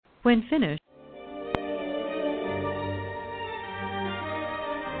When finished,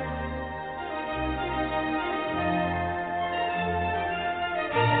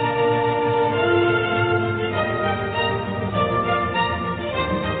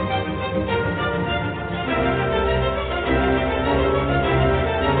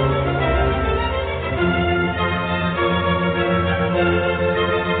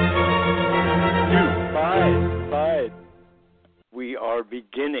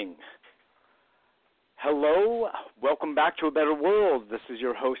 beginning. Hello, welcome back to A Better World. This is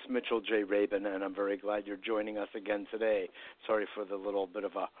your host, Mitchell J. Rabin, and I'm very glad you're joining us again today. Sorry for the little bit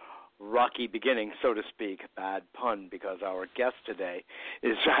of a rocky beginning, so to speak, bad pun, because our guest today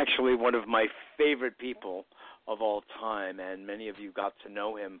is actually one of my favorite people of all time, and many of you got to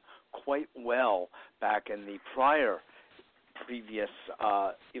know him quite well back in the previous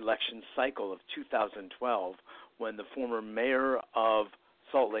election cycle of 2012, when the former mayor of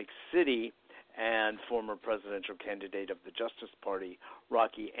Salt Lake City and former presidential candidate of the Justice Party,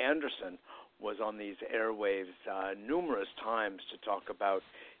 Rocky Anderson, was on these airwaves numerous times to talk about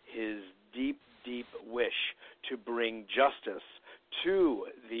his deep, deep wish to bring justice to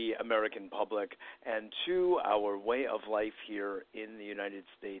the American public and to our way of life here in the United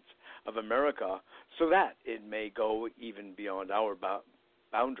States of America, so that it may go even beyond our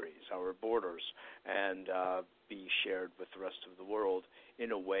boundaries, our borders, and be shared with the rest of the world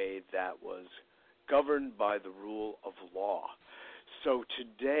in a way that was governed by the rule of law. So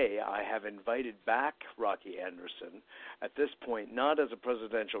today I have invited back Rocky Anderson, at this point not as a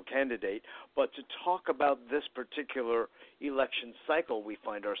presidential candidate, but to talk about this particular election cycle we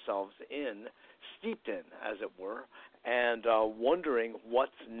find ourselves in, steeped in, as it were, and wondering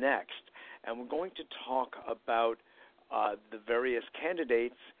what's next. And we're going to talk about the various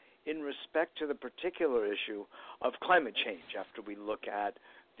candidates in respect to the particular issue of climate change after we look at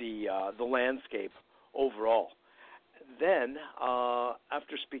the landscape overall. Then,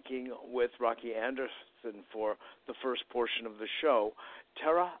 after speaking with Rocky Anderson for the first portion of the show,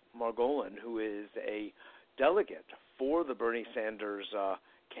 Tara Margolin, who is a delegate for the Bernie Sanders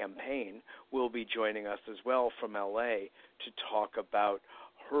campaign, will be joining us as well from LA to talk about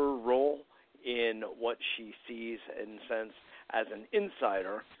her role in what she sees in a sense as an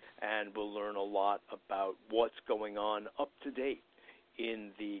insider, and we'll learn a lot about what's going on up to date in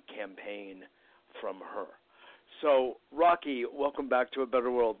the campaign from her. So, Rocky, welcome back to A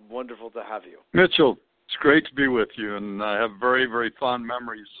Better World. Wonderful to have you. Mitchell, it's great to be with you, and I have very, very fond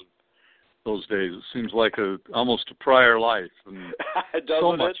memories of those days. It seems like almost a prior life, and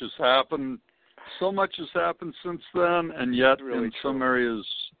so much has happened. So much has happened since then, and yet really in some areas,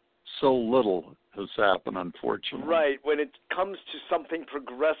 so little has happened, unfortunately. Right. When it comes to something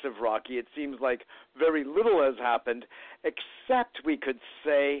progressive, Rocky, it seems like very little has happened, except we could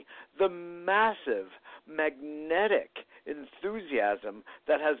say the massive, magnetic enthusiasm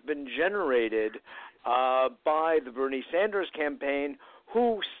that has been generated by the Bernie Sanders campaign,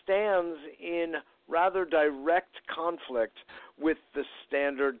 who stands in rather direct conflict with the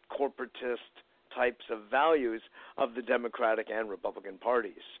standard corporatist types of values of the Democratic and Republican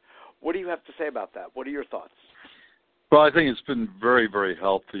parties. What do you have to say about that? What are your thoughts? Well, I think it's been very, very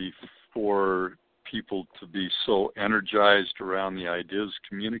healthy for people to be so energized around the ideas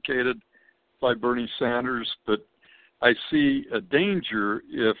communicated by Bernie Sanders, but I see a danger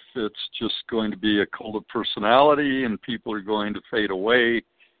if it's just going to be a cult of personality and people are going to fade away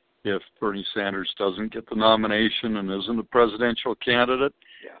if Bernie Sanders doesn't get the nomination and isn't a presidential candidate.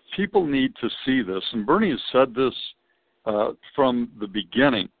 Yes. People need to see this, and Bernie has said this from the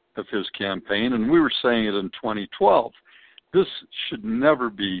beginning of his campaign, and we were saying it in 2012. This should never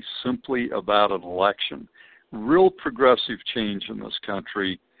be simply about an election. Real progressive change in this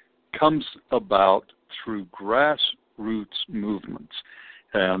country comes about through grassroots movements.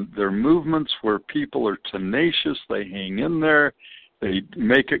 And they're movements where people are tenacious, they hang in there, they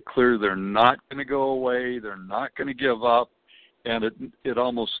make it clear they're not going to go away, they're not going to give up, and it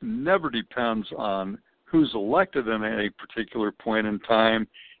almost never depends on who's elected in any particular point in time.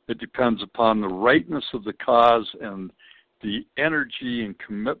 It depends upon the rightness of the cause and the energy and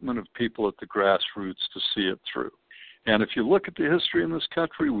commitment of people at the grassroots to see it through. And if you look at the history in this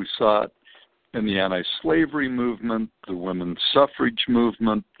country, we saw it in the anti-slavery movement, the women's suffrage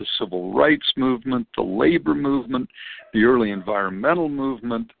movement, the civil rights movement, the labor movement, the early environmental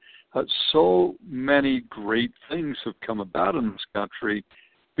movement. So many great things have come about in this country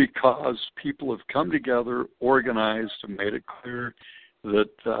because people have come together, organized, and made it clear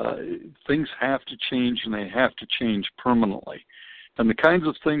that things have to change, and they have to change permanently. And the kinds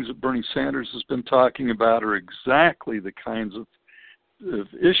of things that Bernie Sanders has been talking about are exactly the kinds of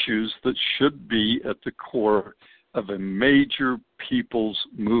issues that should be at the core of a major people's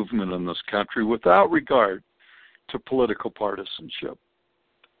movement in this country without regard to political partisanship.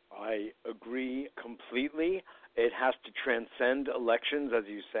 I agree completely. It has to transcend elections, as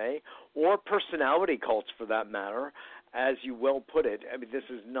you say, or personality cults for that matter, as you well put it. I mean, this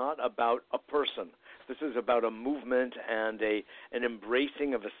is not about a person. This is about a movement and an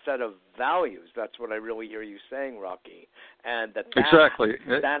embracing of a set of values. That's what I really hear you saying, Rocky. And that exactly.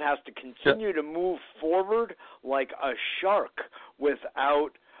 That has to continue to move forward like a shark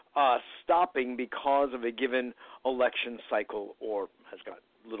without stopping because of a given election cycle, or has got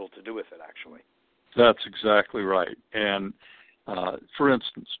little to do with it, actually. That's exactly right. And for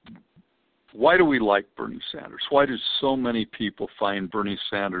instance, why do we like Bernie Sanders? Why do so many people find Bernie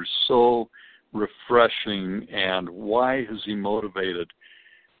Sanders so refreshing, and why has he motivated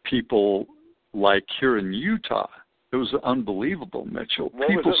people like here in Utah? It was unbelievable, Mitchell.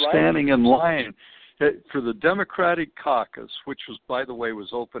 People standing in line for the Democratic caucus, which was, by the way, was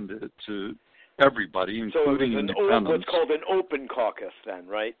open to everybody, including independents. What's called an open caucus then,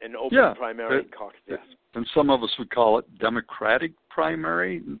 right? An open primary caucus, yes. And some of us would call it Democratic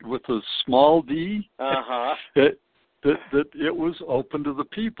primary with a small d. Uh-huh. That it was open to the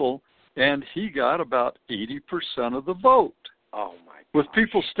people, and he got about 80% of the vote. Oh, my God. With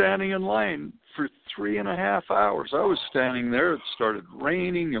people standing in line for 3.5 hours. I was standing there. It started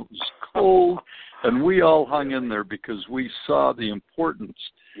raining. It was cold. And we all hung in there because we saw the importance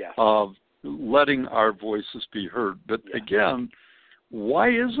of letting our voices be heard. But again, why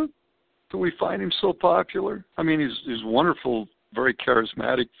is it that we find him so popular? I mean, he's a wonderful, very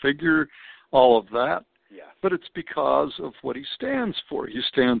charismatic figure, all of that. Yeah. But it's because of what he stands for. He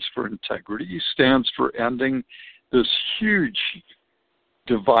stands for integrity. He stands for ending this huge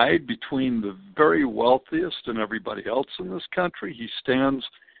divide between the very wealthiest and everybody else in this country. He stands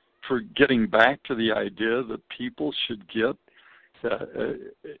for getting back to the idea that people should get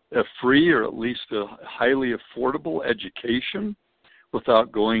a free or at least a highly affordable education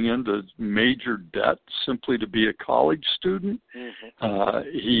without going into major debt simply to be a college student. Mm-hmm.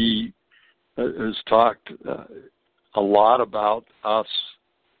 He has talked a lot about us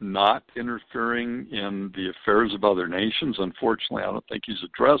not interfering in the affairs of other nations. Unfortunately, I don't think he's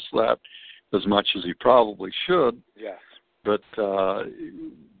addressed that as much as he probably should. Yes. But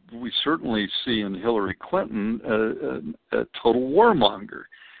we certainly see in Hillary Clinton a total warmonger.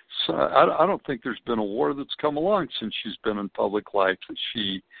 So I don't think there's been a war that's come along since she's been in public life that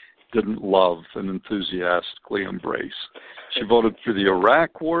she didn't love and enthusiastically embrace. She voted for the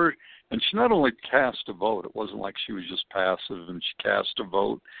Iraq War, and she not only cast a vote, it wasn't like she was just passive, and she cast a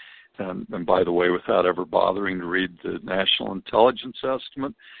vote, and by the way, without ever bothering to read the National Intelligence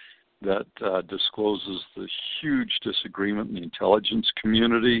Estimate that discloses the huge disagreement in the intelligence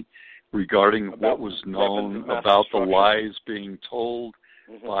community regarding what was known about the lies being told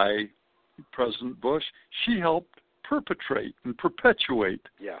by President Bush. She helped perpetrate and perpetuate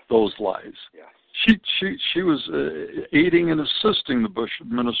those lies. Yes. She was aiding and assisting the Bush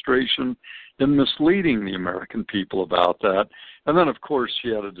administration in misleading the American people about that. And then, of course, she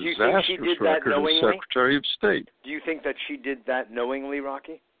had a disastrous record as Secretary of State. Do you think that she did that knowingly,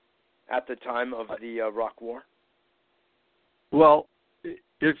 Rocky, at the time of the Iraq War? Well,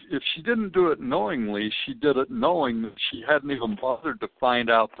 if she didn't do it knowingly, she did it knowing that she hadn't even bothered to find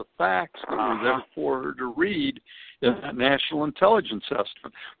out the facts that were there for her to read in that National Intelligence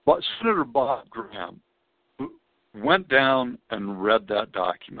Estimate. But Senator Bob Graham went down and read that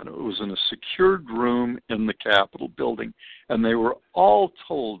document. It was in a secured room in the Capitol building, and they were all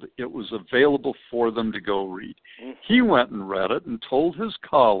told it was available for them to go read. He went and read it and told his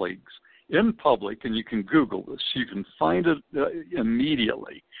colleagues in public, and you can Google this, you can find it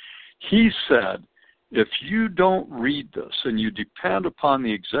immediately. He said, if you don't read this and you depend upon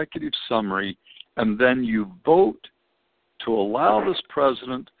the executive summary and then you vote to allow this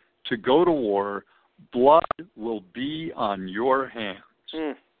president to go to war, blood will be on your hands.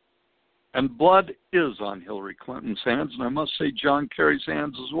 And blood is on Hillary Clinton's hands, and I must say John Kerry's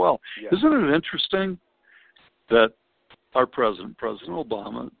hands as well. Yes. Isn't it interesting that our president, President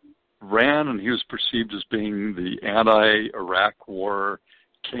Obama, ran and he was perceived as being the anti-Iraq war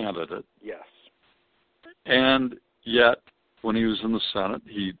candidate. Yes. And yet, when he was in the Senate,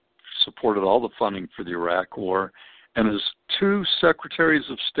 he supported all the funding for the Iraq war. And his two secretaries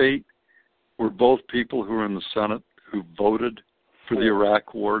of state were both people who were in the Senate who voted for the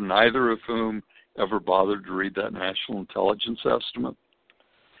Iraq war, neither of whom ever bothered to read that National Intelligence Estimate.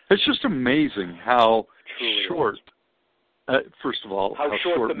 It's just amazing how short... first of all, how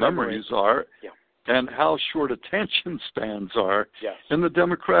short the memories are, and how short attention spans are Yes. in the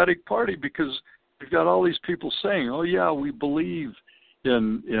Democratic Party, because you've got all these people saying, oh, yeah, we believe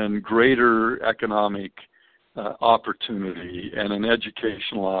in greater economic opportunity and in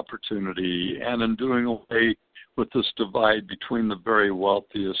educational opportunity and in doing away with this divide between the very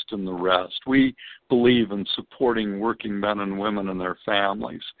wealthiest and the rest. We believe in supporting working men and women and their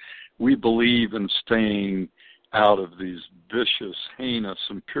families. We believe in staying out of these vicious, heinous,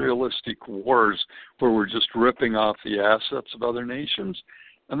 imperialistic wars where we're just ripping off the assets of other nations.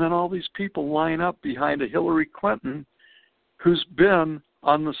 And then all these people line up behind a Hillary Clinton who's been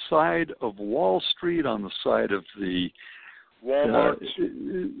on the side of Wall Street, on the side of the Walmart.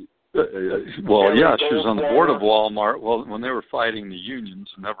 Well, yeah, she was on the board of Walmart. Well, when they were fighting the unions,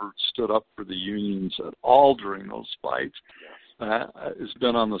 never stood up for the unions at all during those fights. Has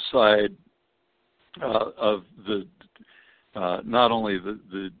been on the side of the not only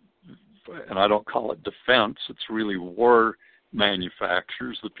the and I don't call it defense, it's really war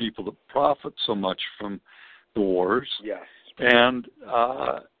manufacturers, the people that profit so much from the wars. Yes. And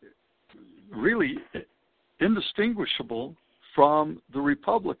really indistinguishable from the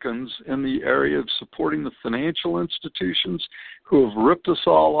Republicans in the area of supporting the financial institutions who have ripped us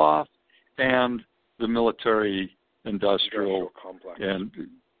all off, and the military industrial complex. And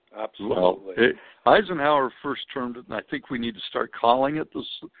absolutely. Eisenhower first termed it, and I think we need to start calling it this,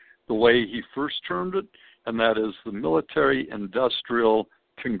 the way he first termed it, and that is the military industrial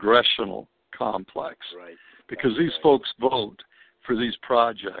congressional complex. Right. Because these folks vote for these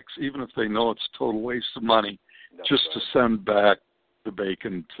projects, even if they know it's a total waste of money, just to send back the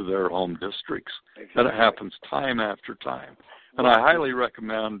bacon to their home districts. Exactly. And it happens time after time. And I highly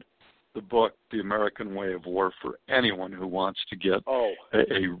recommend the book, The American Way of War, for anyone who wants to get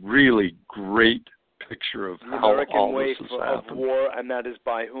a really great picture of how all this has happened. The American Way of War, and that is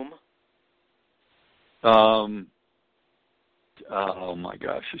by whom? Oh my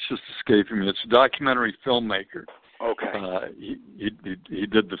gosh, it's just escaping me. It's a documentary filmmaker. Okay. He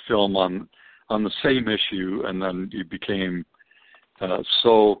did the film on the same issue, and then he became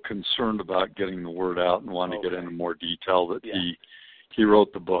so concerned about getting the word out and wanted to get into more detail that he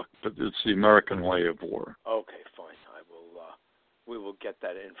wrote the book. But it's The American Way of War. Okay, fine. We will get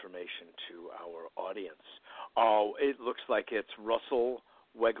that information to our audience. It looks like it's Russell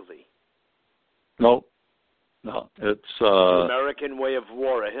Wegley. No, it's The American Way of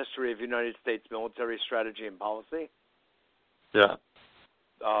War: A History of United States Military Strategy and Policy. Yeah.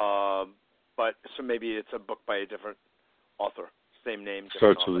 But so maybe it's a book by a different author, same name.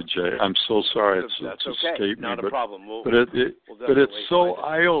 Starts with a J. I'm so sorry, That's it's okay. escaped Not me. a problem. But it's so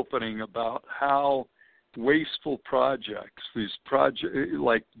eye-opening about how wasteful projects, these projects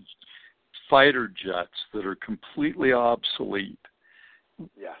like fighter jets that are completely obsolete,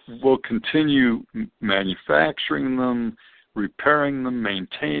 will continue manufacturing them, repairing them,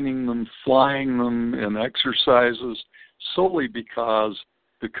 maintaining them, flying them in exercises, solely because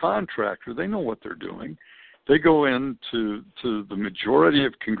the contractor, they know what they're doing. They go into the majority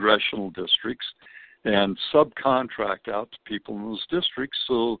of congressional districts and subcontract out to people in those districts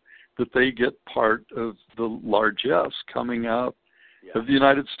so that they get part of the largesse coming out of the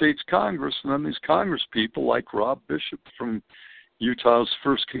United States Congress. And then these Congress people like Rob Bishop from Utah's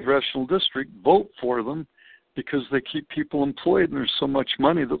 1st Congressional District vote for them because they keep people employed and there's so much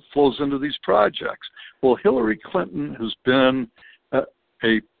money that flows into these projects. Well, Hillary Clinton has been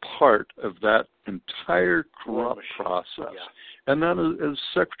a part of that entire corrupt process. And then as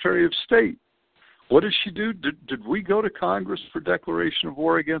Secretary of State, what did she do? Did we go to Congress for declaration of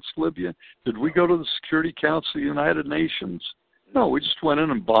war against Libya? Did we go to the Security Council of the United Nations? No, we just went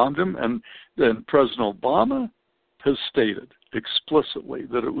in and bombed him. And then President Obama has stated explicitly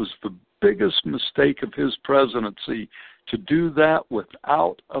that it was the biggest mistake of his presidency to do that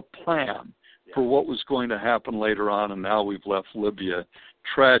without a plan for what was going to happen later on. And now we've left Libya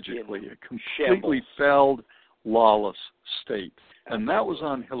tragically a completely failed, lawless state. And that was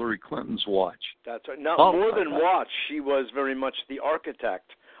on Hillary Clinton's watch. That's right. Not more than watch. She was very much the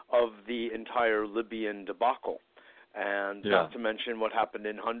architect of the entire Libyan debacle. And not to mention what happened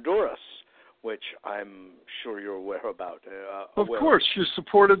in Honduras, which I'm sure you're aware about. Of course. She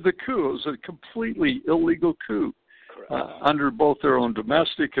supported the coup. It was a completely illegal coup. Under both their own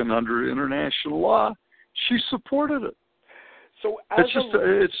domestic and under international law. She supported it. So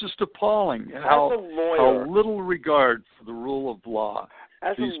it's just appalling how little regard for the rule of law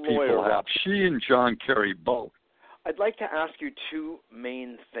these people have. She and John Kerry both. I'd like to ask you two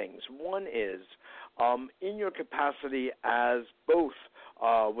main things. One is, in your capacity as both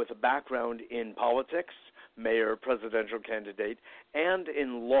with a background in politics, mayor, presidential candidate, and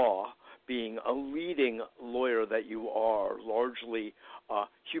in law, being a leading lawyer that you are, largely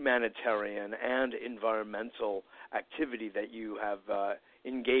humanitarian and environmental activity that you have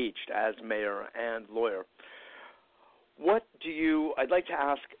engaged as mayor and lawyer. I'd like to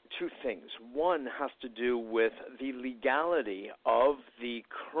ask two things. One has to do with the legality of the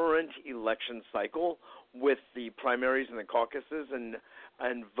current election cycle with the primaries and the caucuses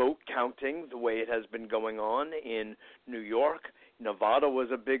and vote counting the way it has been going on in New York. Nevada was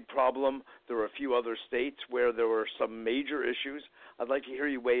a big problem. There were a few other states where there were some major issues. I'd like to hear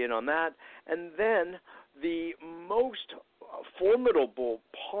you weigh in on that. And then the most formidable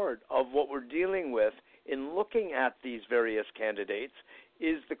part of what we're dealing with in looking at these various candidates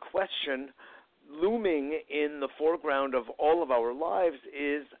is the question looming in the foreground of all of our lives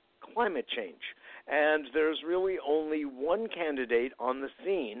is climate change. And there's really only one candidate on the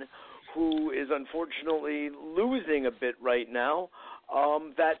scene who is unfortunately losing a bit right now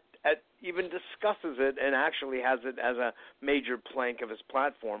that even discusses it and actually has it as a major plank of his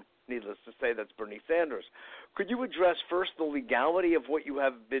platform. Needless to say, that's Bernie Sanders. Could you address first the legality of what you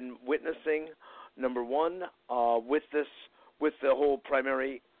have been witnessing, number one, with the whole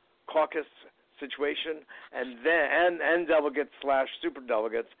primary caucus situation, and then and delegates /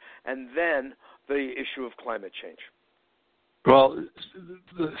 superdelegates, and then the issue of climate change? Well,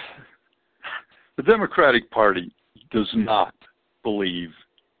 the Democratic Party does not believe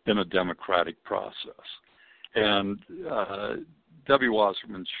in a democratic process. And Debbie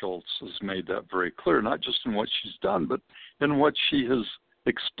Wasserman Schultz has made that very clear, not just in what she's done, but in what she has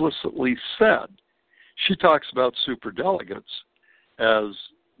explicitly said. She talks about superdelegates as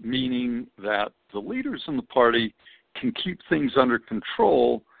meaning that the leaders in the party can keep things under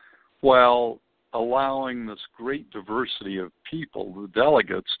control while allowing this great diversity of people, the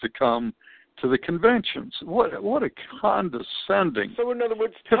delegates, to come to the conventions. What a condescending, so in other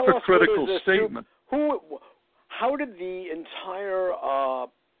words, hypocritical statement. How did the entire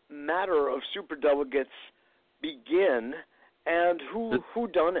matter of superdelegates begin, and who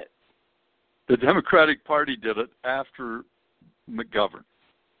done it? The Democratic Party did it after McGovern.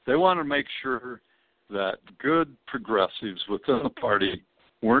 They wanted to make sure that good progressives within the party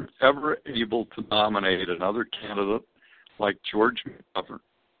weren't ever able to nominate another candidate like George McGovern,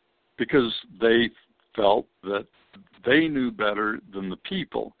 because they felt that they knew better than the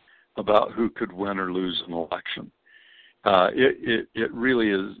people about who could win or lose an election. It really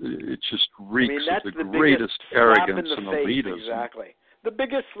is. It just reeks of the greatest arrogance and elitism. Exactly. The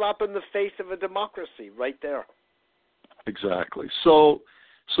biggest slap in the face of a democracy, right there. Exactly. So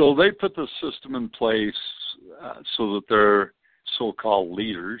they put the system in place so that their so-called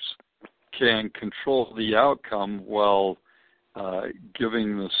leaders can control the outcome while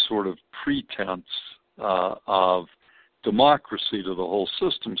giving this sort of pretense of democracy to the whole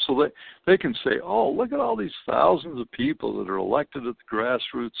system. So they can say, oh, look at all these thousands of people that are elected at the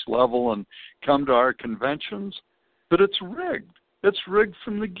grassroots level and come to our conventions, but it's rigged. It's rigged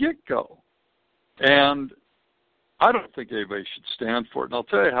from the get-go. And I don't think anybody should stand for it. And I'll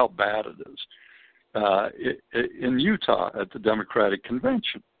tell you how bad it is. In Utah at the Democratic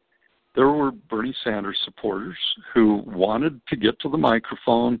Convention, there were Bernie Sanders supporters who wanted to get to the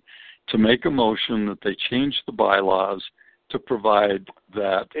microphone to make a motion that they change the bylaws to provide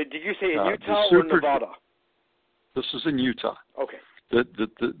that. Did you say in Utah or Nevada? This is in Utah. Okay. That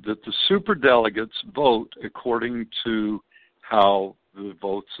the superdelegates vote according to how the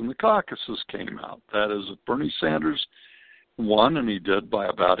votes in the caucuses came out. That is, if Bernie Sanders won, and he did by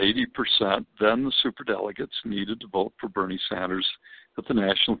about 80%, then the superdelegates needed to vote for Bernie Sanders at the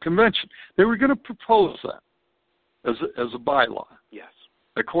National Convention. They were going to propose that as a bylaw. Yes.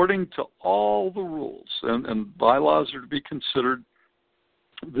 According to all the rules, and bylaws are to be considered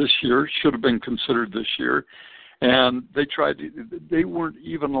this year, should have been considered this year, and they weren't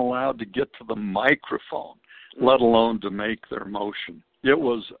even allowed to get to the microphone, let alone to make their motion. It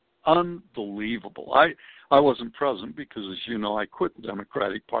was unbelievable. I wasn't present because, as you know, I quit the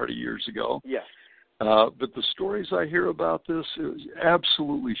Democratic Party years ago. Yes. But the stories I hear about this is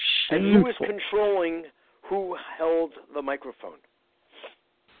absolutely shameful. And who is controlling who held the microphone?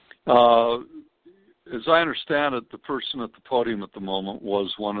 As I understand it, the person at the podium at the moment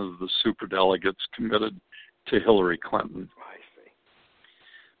was one of the superdelegates committed to Hillary Clinton. I see.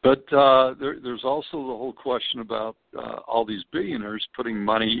 But there's also the whole question about all these billionaires putting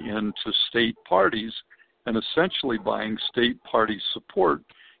money into state parties and essentially buying state party support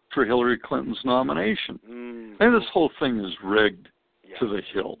for Hillary Clinton's nomination. Mm-hmm. And this whole thing is rigged to the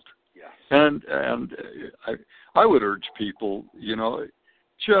hilt. Yes. And I would urge people,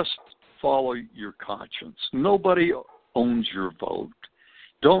 just follow your conscience. Nobody owns your vote.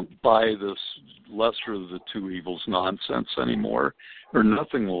 Don't buy this lesser of the two evils nonsense anymore, or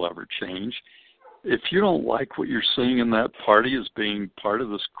nothing will ever change. If you don't like what you're seeing in that party as being part of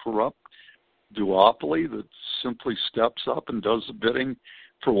this corrupt duopoly that simply steps up and does the bidding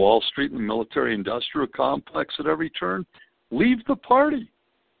for Wall Street and the military-industrial complex at every turn, leave the party.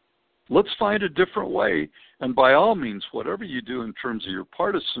 Let's find a different way. And by all means, whatever you do in terms of your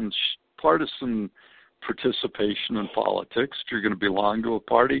partisan participation in politics, if you're going to belong to a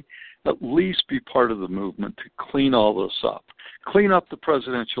party, at least be part of the movement to clean all this up. Clean up the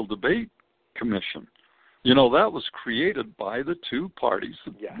Presidential Debate Commission. You know, that was created by the two parties.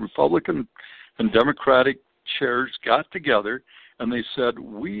 The Republican and Democratic chairs got together and they said,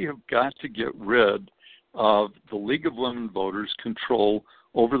 we have got to get rid of the League of Women Voters' control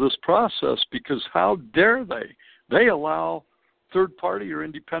over this process, because how dare they? They allow third-party or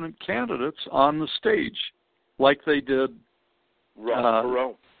independent candidates on the stage like they did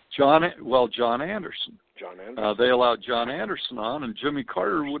John Anderson. They allowed John Anderson on, and Jimmy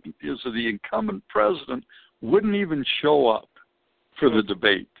Carter, as the incumbent president, wouldn't even show up for the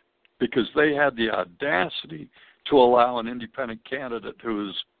debate because they had the audacity to allow an independent candidate who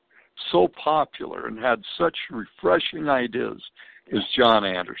was so popular and had such refreshing ideas as John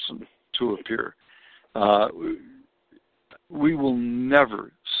Anderson to appear. We will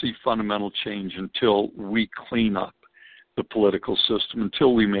never see fundamental change until we clean up the political system,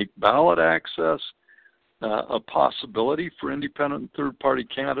 until we make ballot access a possibility for independent and third-party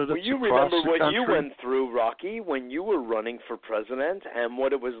candidates across the country. Well, you remember what you went through, Rocky, when you were running for president and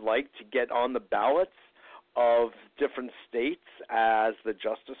what it was like to get on the ballots of different states as the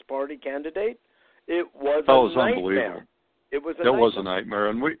Justice Party candidate? It was a nightmare. Unbelievable. It was a nightmare,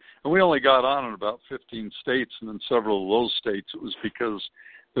 and we only got on in about 15 states, and in several of those states it was because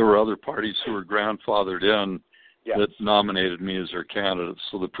there were other parties who were grandfathered in that nominated me as their candidate.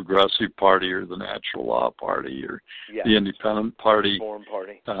 So the Progressive Party or the Natural Law Party or the Independent Party,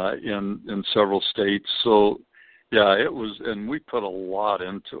 in several states. So it was, and we put a lot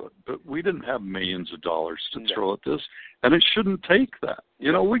into it, but we didn't have millions of dollars to throw at this, and it shouldn't take that.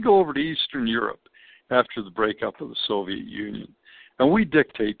 You know, we go over to Eastern Europe after the breakup of the Soviet Union, and we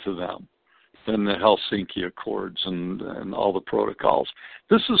dictate to them in the Helsinki Accords and all the protocols.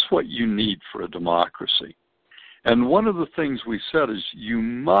 This is what you need for a democracy. And one of the things we said is you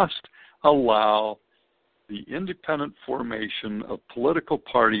must allow the independent formation of political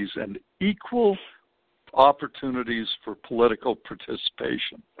parties and equal opportunities for political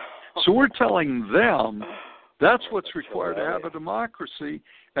participation. So we're telling them that's what's required to have a democracy.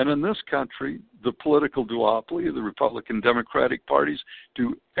 And in this country, the political duopoly, the Republican Democratic parties,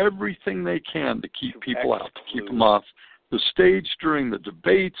 do everything they can to keep people out, to keep them off the stage during the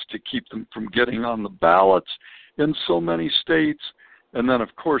debates, to keep them from getting on the ballots in so many states. And then,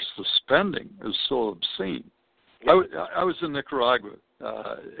 of course, the spending is so obscene. I was in Nicaragua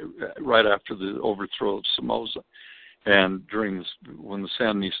right after the overthrow of Somoza, and when the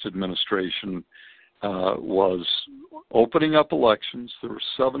Sandinista administration was opening up elections. There were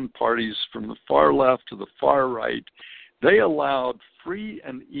 7 parties from the far left to the far right. They allowed free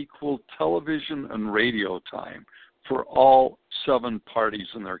and equal television and radio time for all 7 parties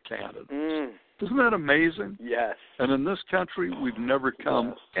and their candidates. Isn't that amazing? Yes. And in this country, we've never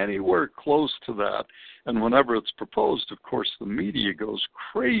come anywhere close to that. And whenever it's proposed, of course, the media goes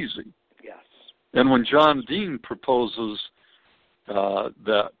crazy. Yes. And when John Dean proposes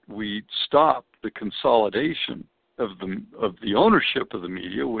that we stop the consolidation of the ownership of the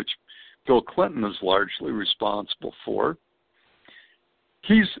media, which Bill Clinton is largely responsible for,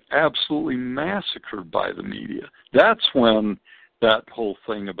 he's absolutely massacred by the media. That's when that whole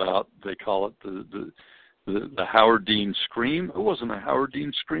thing about, they call it the Howard Dean scream. It wasn't a Howard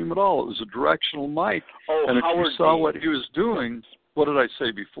Dean scream at all. It was a directional mic. And if you saw what he was doing, what did I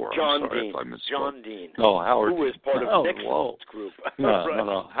say before? John I'm sorry Dean. If I misspoke. John Dean. No, Howard Dean. Who was part of Nixon's group.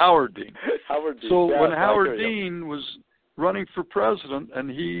 No, Howard Dean. Howard Dean. So when Howard Dean was running for president and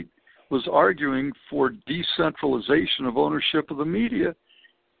he was arguing for decentralization of ownership of the media,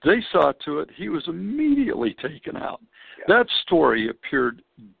 they saw to it he was immediately taken out. Yeah. That story appeared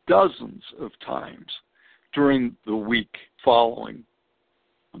dozens of times during the week following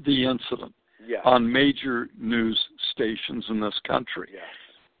the incident on major news stations in this country. Yes.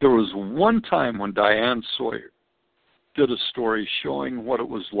 There was one time when Diane Sawyer did a story showing what it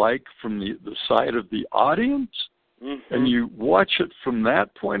was like from the side of the audience, and you watch it from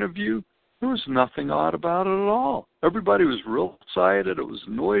that point of view, there was nothing odd about it at all. Everybody was real excited. It was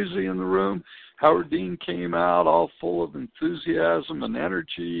noisy in the room. Howard Dean came out all full of enthusiasm and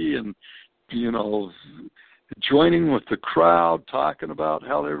energy and, joining with the crowd, talking about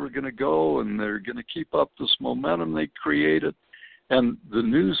how they were going to go and they're going to keep up this momentum they created. And the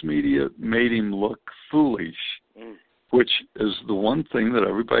news media made him look foolish, which is the one thing that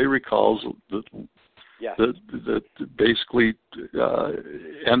everybody recalls that basically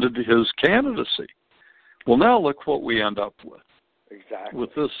ended his candidacy. Well, now look what we end up with. Exactly.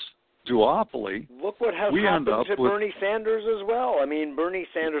 With this duopoly. Look what has happened to Bernie Sanders as well. I mean, Bernie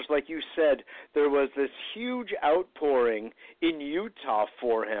Sanders, like you said, there was this huge outpouring in Utah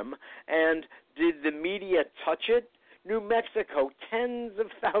for him, and did the media touch it? New Mexico, tens of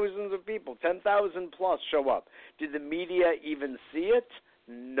thousands of people, 10,000 plus show up. Did the media even see it?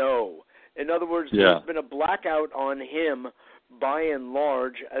 No. In other words, there's been a blackout on him by and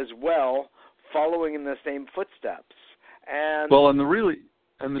large as well, following in the same footsteps. And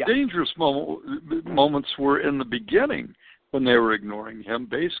the dangerous moments were in the beginning when they were ignoring him,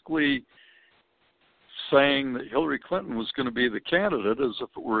 basically saying that Hillary Clinton was going to be the candidate as if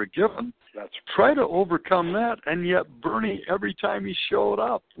it were a given. Try to overcome that, and yet Bernie, every time he showed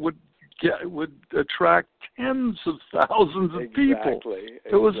up, would attract tens of thousands of people.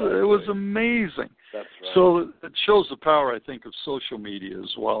 It was amazing. That's right. So it shows the power, I think, of social media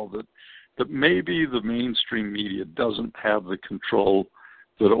as well, that maybe the mainstream media doesn't have the control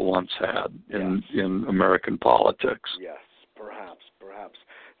that it once had in American politics. Yes, perhaps.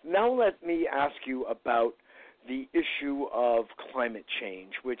 Now let me ask you about the issue of climate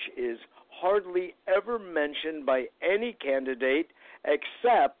change, which is hardly ever mentioned by any candidate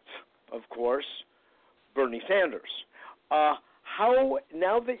except, of course, Bernie Sanders. How,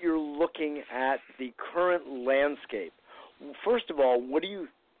 now that you're looking at the current landscape, first of all, what do you,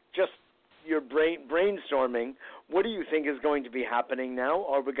 just your brainstorming, what do you think is going to be happening now?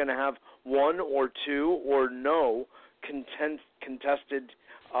 Are we going to have one or two or no contested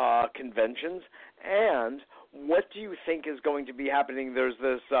conventions? And what do you think is going to be happening? There's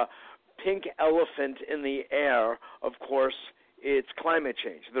this pink elephant in the air, of course, it's climate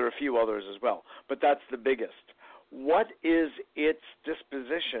change. There are a few others as well, but that's the biggest. What is its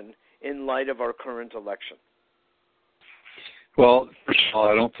disposition in light of our current election? Well, first of all,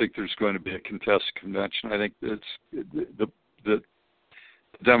 I don't think there's going to be a contested convention. I think the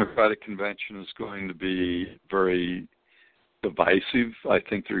Democratic convention is going to be very divisive. I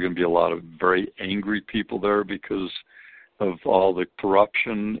think there are going to be a lot of very angry people there because of all the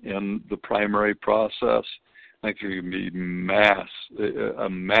corruption in the primary process. I think there's going to be a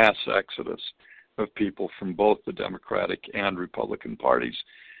mass exodus of people from both the Democratic and Republican parties,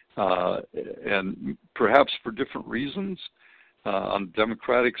 and perhaps for different reasons. On the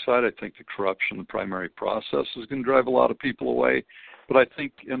Democratic side, I think the corruption in the primary process is going to drive a lot of people away. But I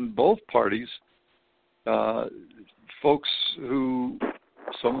think in both parties, folks who,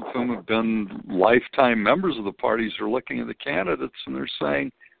 some of whom have been lifetime members of the parties, are looking at the candidates and they're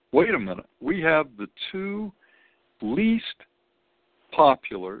saying, wait a minute, we have the two least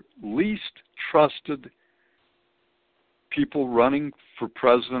popular, least trusted people running for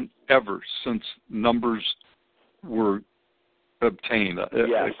president ever since numbers were obtained,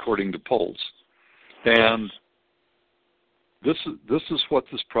 according to polls. And this is what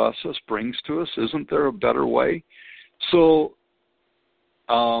this process brings to us. Isn't there a better way? So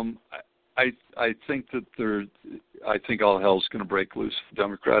I think that I think all hell's going to break loose at the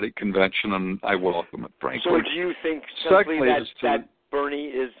Democratic convention, and I welcome it, frankly. So do you think simply that Bernie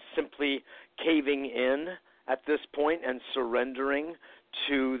is simply caving in at this point and surrendering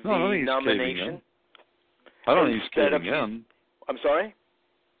to the nomination? I don't think he's caving in. I'm sorry?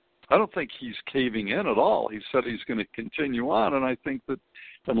 I don't think he's caving in at all. He said he's going to continue on, and I think that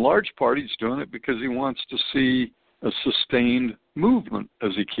in large part he's doing it because he wants to see a sustained movement,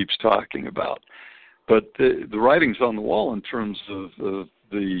 as he keeps talking about. But the writing's on the wall in terms of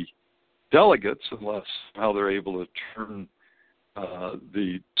the delegates, unless how they're able to turn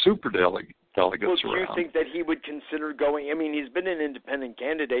the super delegates around. Well, do you think that he would consider going? I mean, he's been an independent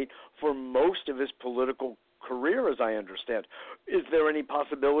candidate for most of his political career, as I understand. Is there any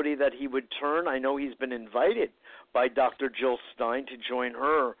possibility that he would turn? I know he's been invited by Dr. Jill Stein to join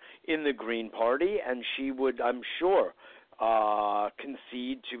her in the Green Party, and she would, I'm sure,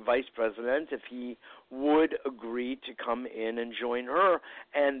 concede to vice president if he would agree to come in and join her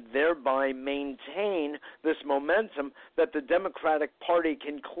and thereby maintain this momentum that the Democratic Party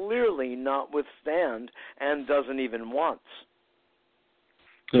can clearly not withstand and doesn't even want.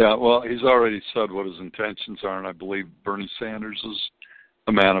 Yeah, well, he's already said what his intentions are, and I believe Bernie Sanders is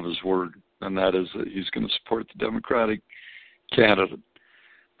a man of his word, and that is that he's going to support the Democratic candidate.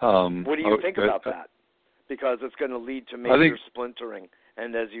 What do you think about that? Because it's going to lead to major splintering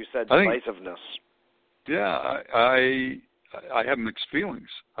and, as you said, divisiveness. Yeah, I have mixed feelings.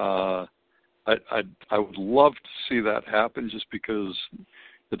 I would love to see that happen, just because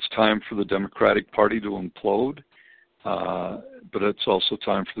it's time for the Democratic Party to implode. But it's also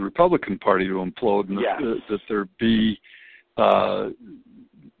time for the Republican Party to implode, and that there be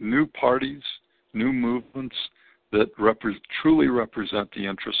new parties, new movements that truly represent the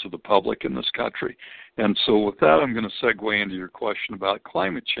interests of the public in this country. And so with that, I'm going to segue into your question about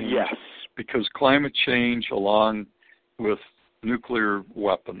climate change. Yes. Because climate change, along with nuclear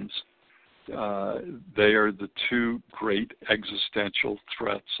weapons, they are the two great existential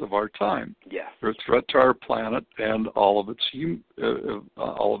threats of our time. Yes. They're a threat to our planet and all of its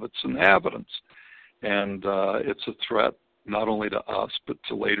inhabitants. And it's a threat not only to us, but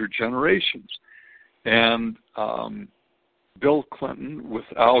to later generations. And Bill Clinton, with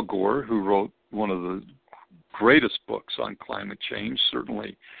Al Gore, who wrote one of the greatest books on climate change,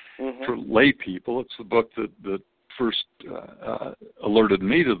 certainly for lay people. It's the book that first alerted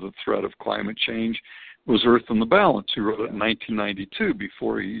me to the threat of climate change, was Earth in the Balance. He wrote it in 1992,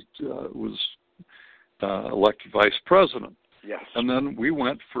 before he was elected vice president. Yes. And then we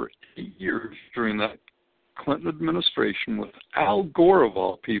went for 8 years during that Clinton administration with Al Gore, of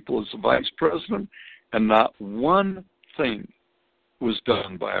all people, as the vice president, and not one thing was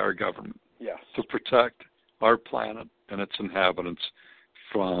done by our government to protect our planet and its inhabitants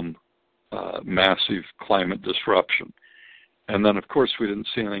from massive climate disruption. And then, of course, we didn't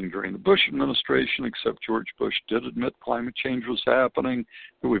see anything during the Bush administration, except George Bush did admit climate change was happening,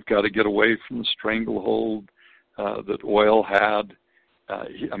 that we've got to get away from the stranglehold that oil had.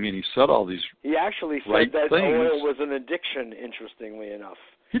 He said all these He actually right said that things. oil was an addiction, interestingly enough.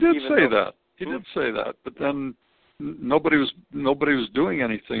 He did say that. He did say that. But then nobody was doing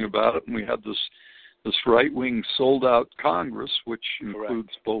anything about it, and we had this right-wing sold-out Congress, which includes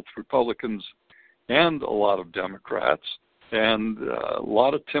both Republicans and a lot of Democrats, and a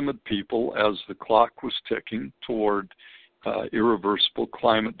lot of timid people as the clock was ticking toward irreversible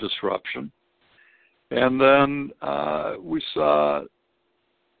climate disruption. And then we saw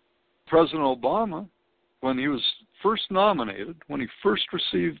President Obama, when he was first nominated, when he first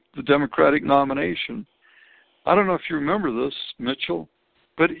received the Democratic nomination. I don't know if you remember this, Mitchell,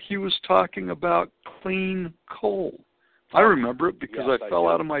 but he was talking about clean coal. I remember it because I fell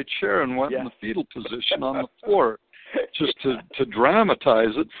out of my chair and went in the fetal position on the floor, just to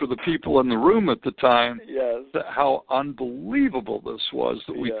dramatize it for the people in the room at the time, how unbelievable this was,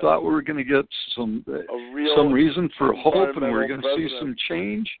 that we thought we were going to get some reason for hope and we were going to see some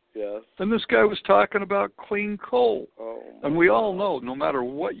change. And this guy was talking about clean coal. And we all know, no matter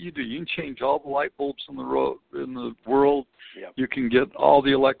what you do, you can change all the light bulbs in the world. You can get all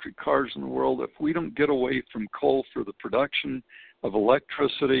the electric cars in the world. If we don't get away from coal for the production of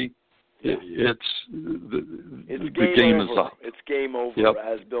electricity, the game is up. It's game over,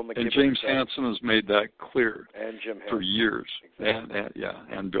 as Bill McKibben and James said. Hansen has made that clear for years. Exactly.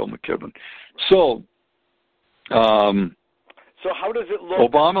 And Bill McKibben. So how does it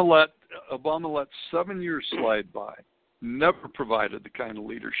look? Obama let 7 years slide by. Never provided the kind of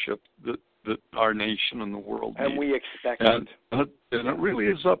leadership that our nation and the world need. And we expect it. And it really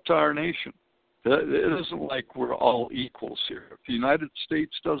is up to our nation. It isn't like we're all equals here. If the United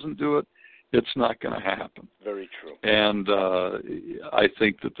States doesn't do it, it's not going to happen. Very true. And I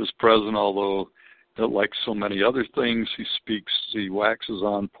think that this president, although like so many other things, he waxes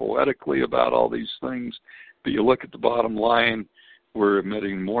on poetically about all these things, but you look at the bottom line, we're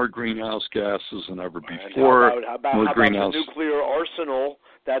emitting more greenhouse gases than ever before. How about the nuclear arsenal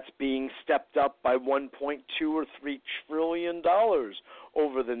that's being stepped up by $1.2 or $3 trillion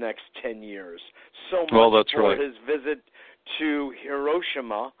over the next 10 years? So much for his visit to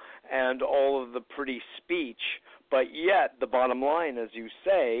Hiroshima and all of the pretty speech, but yet the bottom line, as you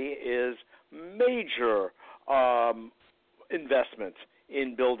say, is major investment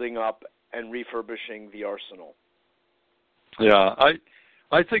in building up and refurbishing the arsenal. Yeah,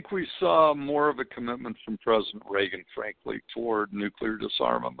 I think we saw more of a commitment from President Reagan, frankly, toward nuclear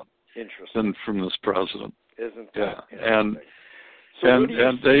disarmament than from this president. Isn't that? And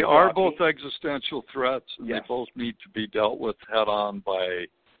they are both existential threats, and they both need to be dealt with head-on by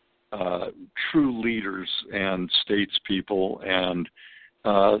true leaders and statespeople, and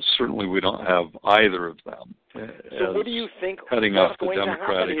certainly we don't have either of them. So what do you think heading off the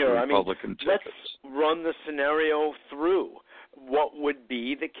Democratic and Republican tickets? Let's run the scenario through. What would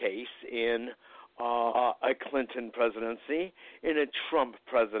be the case in a Clinton presidency, in a Trump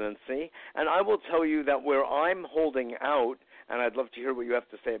presidency? And I will tell you that where I'm holding out, and I'd love to hear what you have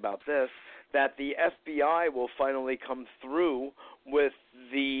to say about this, that the FBI will finally come through with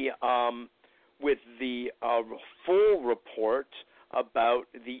the with the full report about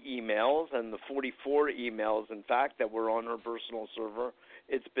the emails and the 44 emails, in fact, that were on her personal server.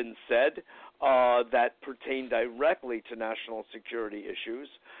 It's been said that pertain directly to national security issues,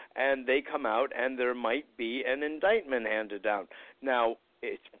 and they come out and there might be an indictment handed down. Now,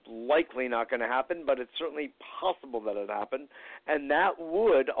 it's likely not going to happen, but it's certainly possible that it happened, and that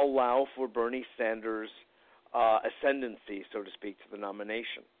would allow for Bernie Sanders' ascendancy, so to speak, to the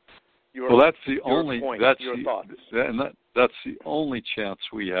nomination. That's the only point, that's your the, thoughts. That's the only chance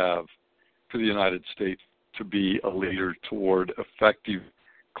we have for the United States to be a leader toward effective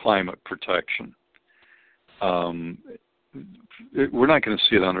climate protection. We're not going to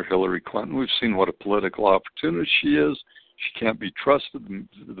see it under Hillary Clinton. We've seen what a political opportunist she is. She can't be trusted.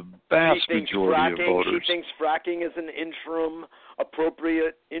 The vast majority of voters. She thinks fracking is an interim,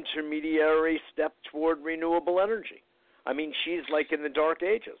 appropriate intermediary step toward renewable energy. I mean, she's like in the dark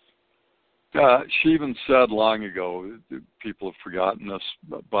ages. She even said long ago, people have forgotten this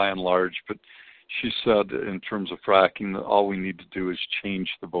by and large, but she said in terms of fracking that all we need to do is change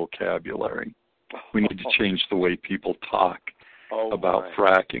the vocabulary. We need to change the way people talk about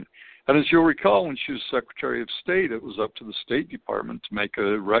fracking. And as you'll recall, when she was Secretary of State, it was up to the State Department to make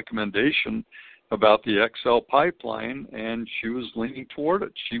a recommendation about the XL pipeline, and she was leaning toward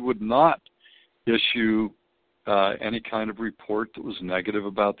it. She would not issue any kind of report that was negative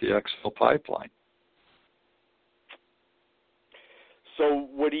about the XL pipeline. So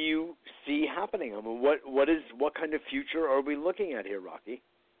what do you see happening? I mean, what kind of future are we looking at here, Rocky?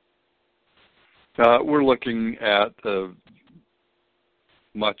 We're looking at a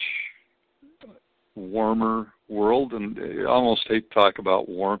much warmer world, and I almost hate to talk about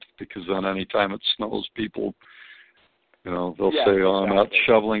warmth because then any time it snows, people, they'll say, "Oh, I'm out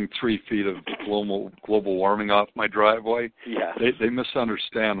shoveling 3 feet of global warming off my driveway." Yes. They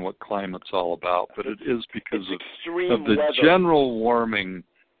misunderstand what climate's all about, but it is because of the weather. general warming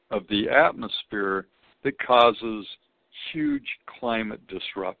of the atmosphere that causes huge climate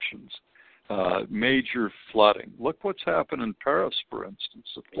disruptions. Major flooding. Look what's happened in Paris, for instance.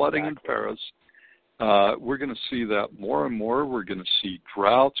 The flooding in Paris. We're going to see that more and more. We're going to see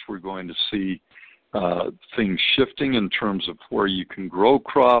droughts. We're going to see things shifting in terms of where you can grow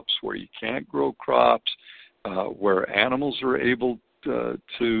crops, where you can't grow crops, where animals are able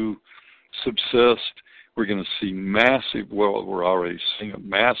to subsist. We're going to see we're already seeing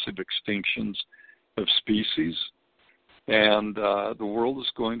massive extinctions of species. And the world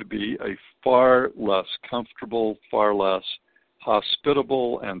is going to be a far less comfortable, far less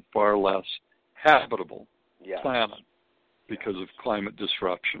hospitable, and far less habitable planet because of climate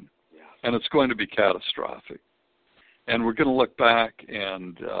disruption. Yes. And it's going to be catastrophic. And we're going to look back,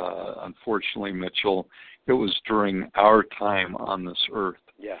 and unfortunately, Mitchell, it was during our time on this earth.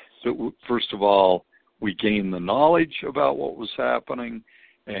 Yes. So, first of all, we gained the knowledge about what was happening,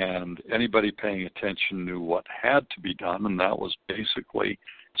 and anybody paying attention knew what had to be done, and that was basically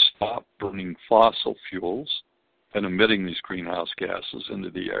stop burning fossil fuels and emitting these greenhouse gases into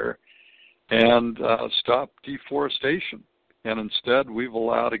the air, and stop deforestation. And instead, we've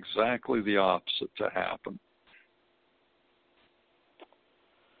allowed exactly the opposite to happen.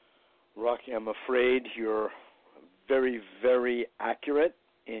 Rocky, I'm afraid you're very, very accurate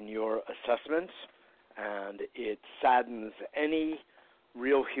in your assessments, and it saddens any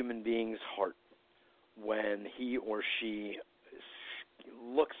real human being's heart when he or she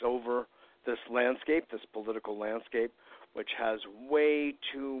looks over this landscape, this political landscape, which has way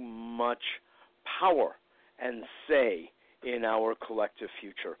too much power and say in our collective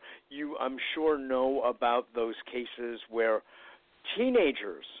future. You, I'm sure, know about those cases where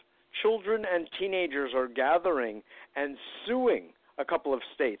children and teenagers are gathering and suing a couple of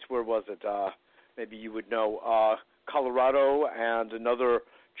states. Where was it? Maybe you would know. Colorado and another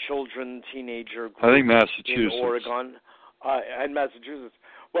teenager group. I think Massachusetts. In Oregon and Massachusetts.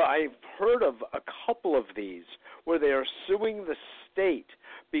 Well, I've heard of a couple of these where they are suing the state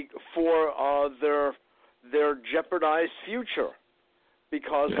for their jeopardized future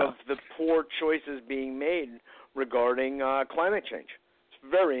because of the poor choices being made regarding climate change.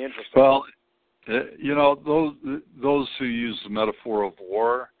 It's very interesting. Well, those who use the metaphor of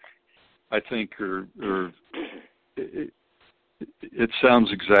war, I think it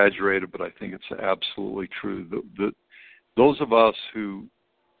sounds exaggerated, but I think it's absolutely true. Those of us who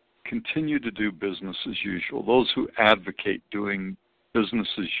continue to do business as usual, those who advocate doing business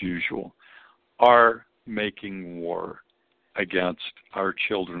as usual, are making war against our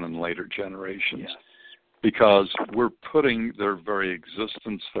children and later generations. Yes. Because we're putting their very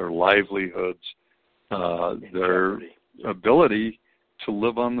existence, their livelihoods, their ability to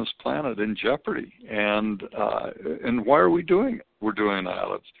live on this planet in jeopardy. And why are we doing it? We're doing it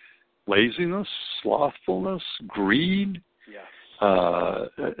out of laziness, slothfulness, greed,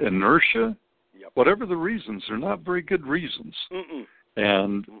 inertia. Yep. Whatever the reasons, they're not very good reasons. Mm-mm.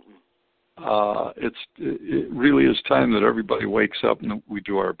 And it really is time that everybody wakes up and we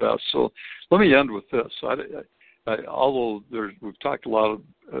do our best. So let me end with this. Although we've talked a lot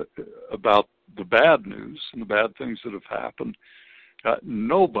about the bad news and the bad things that have happened,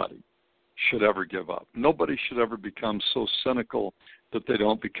 nobody should ever give up. Nobody should ever become so cynical that they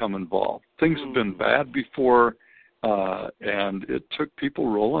don't become involved. Things have been bad before, and it took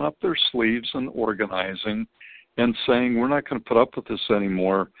people rolling up their sleeves and organizing and saying, we're not going to put up with this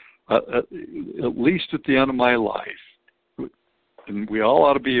anymore, at least at the end of my life. And we all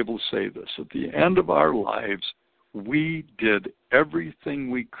ought to be able to say this. At the end of our lives, we did everything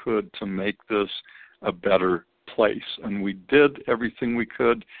we could to make this a better place. And we did everything we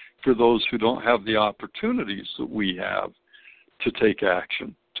could for those who don't have the opportunities that we have to take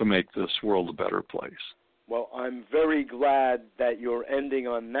action to make this world a better place. Well, I'm very glad that you're ending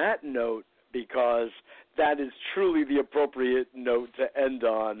on that note, because that is truly the appropriate note to end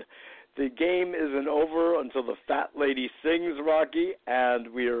on. The game isn't over until the fat lady sings, Rocky, and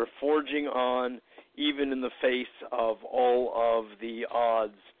we are forging on even in the face of all of the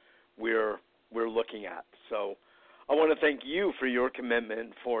odds we're looking at. So I want to thank you for your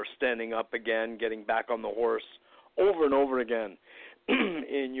commitment, for standing up again, getting back on the horse over and over again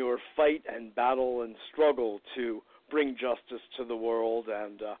in your fight and battle and struggle to bring justice to the world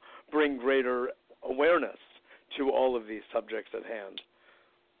and bring greater awareness to all of these subjects at hand.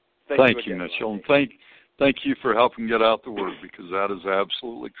 Thank you, Mitchell, and thank you for helping get out the word, because that is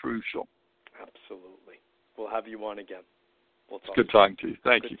absolutely crucial. Absolutely. We'll have you on again. It's good talking to you.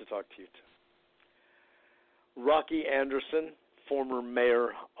 Thank you. Good to talk to you, too. Rocky Anderson, former mayor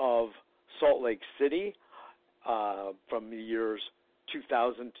of Salt Lake City from the years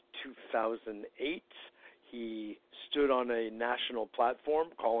 2000 to 2008. He stood on a national platform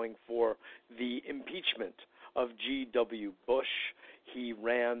calling for the impeachment of G.W. Bush. He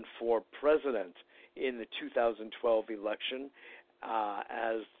ran for president in the 2012 election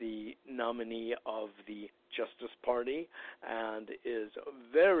as the nominee of the Justice Party, and is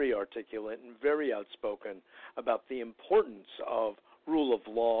very articulate and very outspoken about the importance of rule of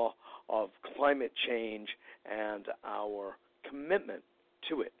law, of climate change, and our commitment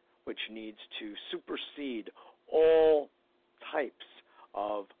to it, which needs to supersede all types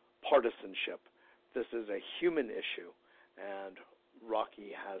of partisanship. This is a human issue, and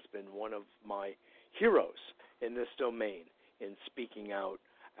Rocky has been one of my heroes in this domain in speaking out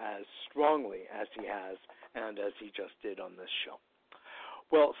as strongly as he has and as he just did on this show.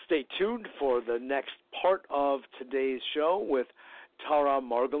 Well, stay tuned for the next part of today's show with Tara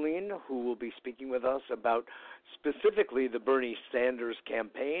Margolin, who will be speaking with us about specifically the Bernie Sanders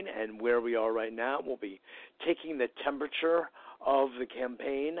campaign and where we are right now. We'll be taking the temperature of the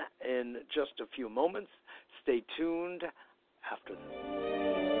campaign in just a few moments. Stay tuned after this.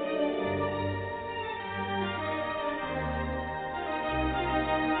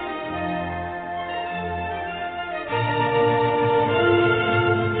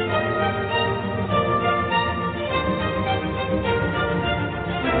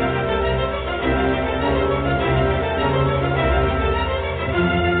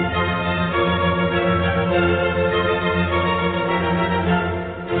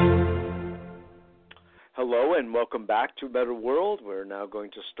 Hello and welcome back to A Better World. We're now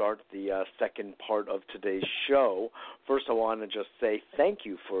going to start the second part of today's show. First, I want to just say thank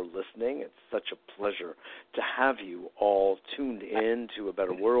you for listening. It's such a pleasure to have you all tuned in to A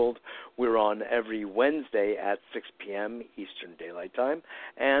Better World. We're on every Wednesday at 6 p.m. Eastern Daylight Time,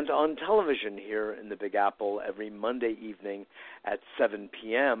 and on television here in the Big Apple every Monday evening at 7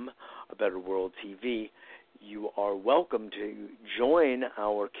 p.m. A Better World TV. You are welcome to join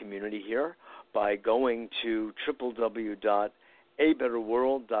our community here by going to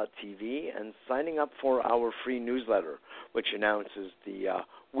www.abetterworld.tv and signing up for our free newsletter, which announces the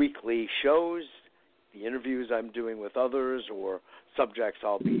weekly shows, the interviews I'm doing with others, or subjects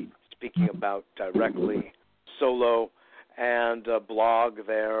I'll be speaking about directly, solo, and a blog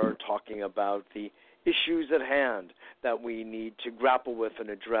there talking about the issues at hand that we need to grapple with and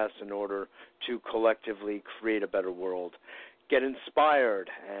address in order to collectively create a better world. Get inspired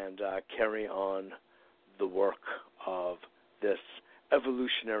and carry on the work of this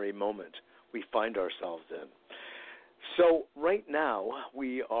evolutionary moment we find ourselves in. So right now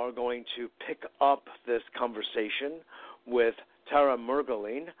we are going to pick up this conversation with Tara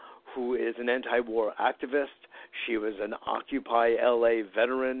Margolin, who is an anti-war activist. She was an Occupy LA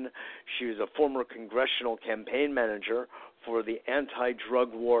veteran. She was a former congressional campaign manager for the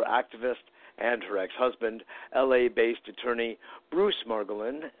anti-drug war activist and her ex-husband, LA-based attorney Bruce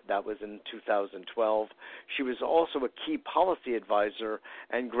Margolin. That was in 2012. She was also a key policy advisor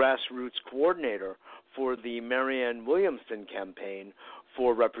and grassroots coordinator for the Marianne Williamson campaign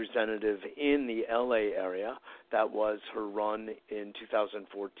for representative in the LA area. That was her run in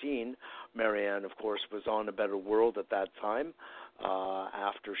 2014. Marianne, of course, was on A Better World at that time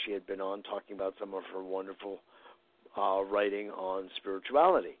after she had been on talking about some of her wonderful writing on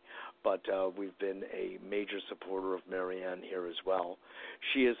spirituality. But we've been a major supporter of Marianne here as well.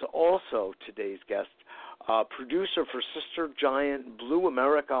 She is also today's guest, producer for Sister Giant Blue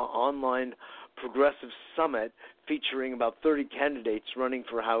America online progressive summit featuring about 30 candidates running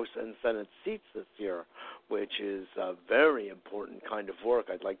for House and Senate seats this year, which is a very important kind of work.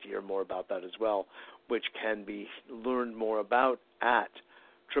 I'd like to hear more about that as well, which can be learned more about at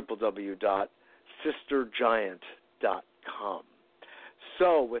www.sistergiant.com.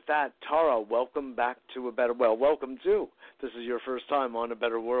 So with that, Tara, welcome back to welcome to. This is your first time on A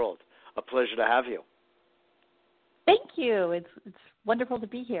Better World. A pleasure to have you. Thank you. It's wonderful to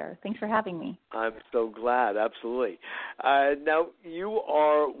be here. Thanks for having me. I'm so glad. Absolutely. Now, you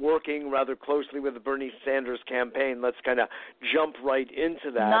are working rather closely with the Bernie Sanders campaign. Let's kind of jump right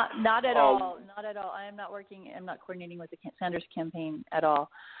into that. Not at all. Not at all. I'm not coordinating with the Sanders campaign at all.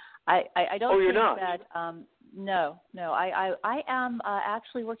 I don't think you're not? that. No. I am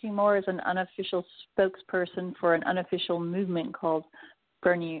actually working more as an unofficial spokesperson for an unofficial movement called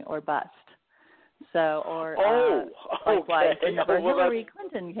Bernie or Bust. Likewise, the Never Hillary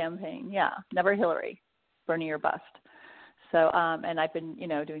Clinton campaign. Yeah, Never Hillary, Bernie or Bust. So, and I've been,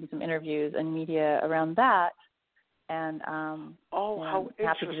 doing some interviews and media around that, and how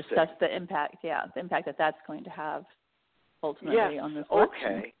happy to discuss the impact. Yeah, the impact that that's going to have ultimately on this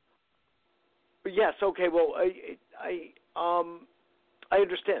election. Okay. Yes. Okay. Well, I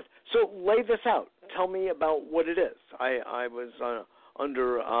understand. So lay this out. Tell me about what it is. I was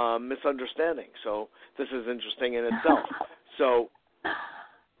under misunderstanding. So this is interesting in itself. So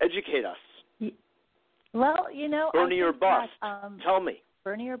educate us. Well, Bernie or Bust. Tell me.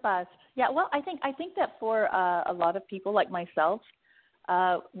 Bernie or Bust. Yeah. Well, I think that for a lot of people like myself,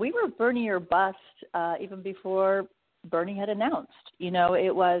 we were Bernie or Bust even before Bernie had announced.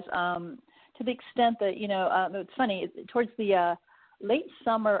 It was to the extent that it's funny. Towards the late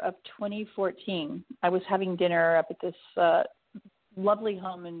summer of 2014, I was having dinner up at this lovely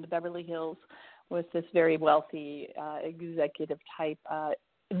home in the Beverly Hills with this very wealthy executive type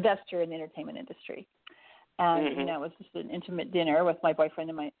investor in the entertainment industry. And, it was just an intimate dinner with my boyfriend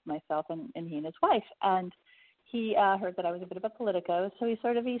and myself and he and his wife. And he heard that I was a bit of a politico. So he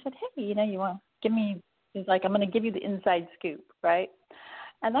said, hey, you want to give me, he's like, I'm going to give you the inside scoop, right?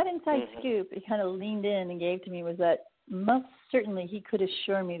 And that inside scoop he kind of leaned in and gave to me was that most certainly he could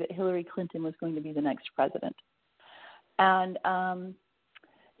assure me that Hillary Clinton was going to be the next president. And, I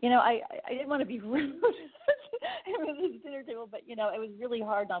didn't want to be rude at this dinner table, but, it was really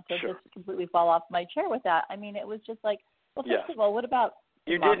hard not to just completely fall off my chair with that. I mean, it was just like, well, first of all, what about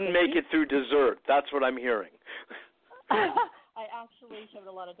democracy? You didn't make it through dessert. That's what I'm hearing. I actually showed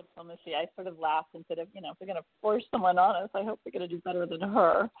a lot of diplomacy. I sort of laughed and said, if they're going to force someone on us, I hope they're going to do better than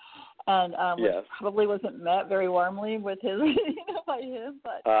her. And which probably wasn't met very warmly with his, by him.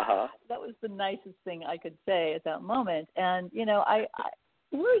 But that was the nicest thing I could say at that moment. And,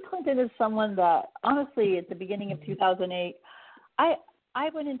 Hillary Clinton is someone that, honestly, at the beginning of 2008, I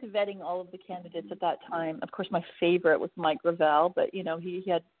went into vetting all of the candidates at that time. Of course, my favorite was Mike Gravel, but, he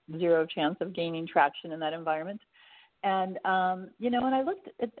had zero chance of gaining traction in that environment. And, when I looked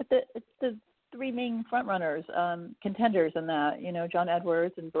at the three main frontrunners, contenders in that, John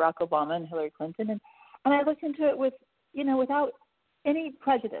Edwards and Barack Obama and Hillary Clinton, and I looked into it with, without any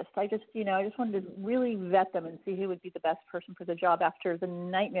prejudice. I just wanted to really vet them and see who would be the best person for the job after the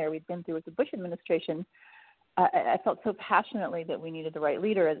nightmare we'd been through with the Bush administration. I felt so passionately that we needed the right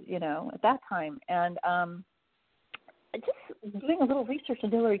leader, at that time. And just doing a little research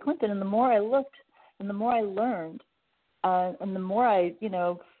into Hillary Clinton, and the more I looked and the more I learned, and the more I,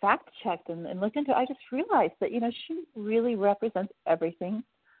 fact-checked and looked into it, I just realized that, she really represents everything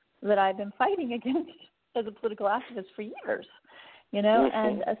that I've been fighting against as a political activist for years,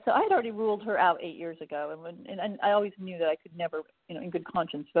 And so I had already ruled her out 8 years ago, and I always knew that I could never, in good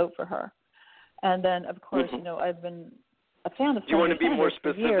conscience, vote for her. And then, of course, I've been a fan of. Do you want to be more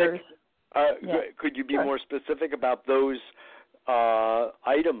specific? Could you be more specific about those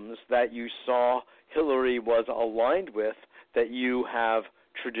items that you saw Hillary was aligned with that you have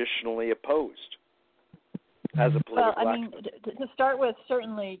traditionally opposed? as a political Well, I mean, to start with,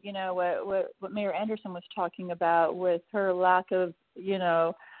 certainly, you know, what Mayor Anderson was talking about with her lack of, you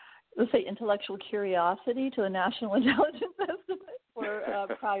know, let's say intellectual curiosity to the National Intelligence Estimate for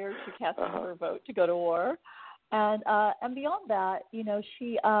prior to casting her vote to go to war, and beyond that, you know,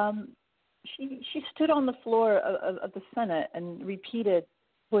 she stood on the floor of the Senate and repeated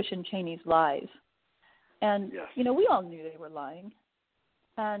Bush and Cheney's lies, and you know, we all knew they were lying,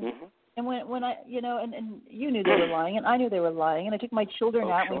 and. And when I, you know, and you knew they were lying, and I knew they were lying, and I took my children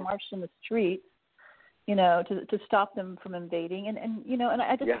out, and we marched in the streets, you know, to stop them from invading, and you know, and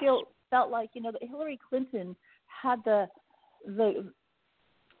I just felt like, you know, that Hillary Clinton had the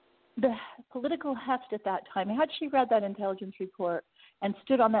political heft at that time. Had she read that intelligence report and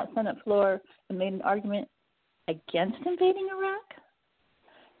stood on that Senate floor and made an argument against invading Iraq,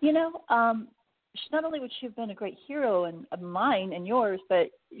 you know, not only would she have been a great hero of mine and yours, but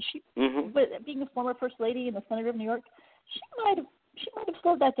but being a former First Lady and a Senator of New York, she might have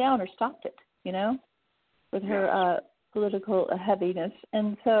slowed that down or stopped it, you know, with her political heaviness.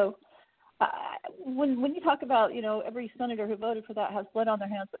 And so, when you talk about, you know, every senator who voted for that has blood on their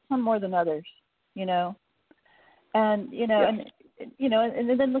hands, but some more than others, you know, and you know,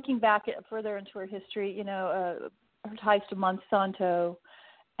 and then looking back further into her history, you know, her ties to Monsanto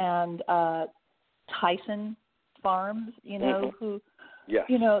and Tyson Farms, you know, who,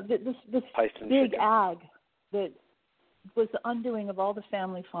 you know, this Tyson big ag that was the undoing of all the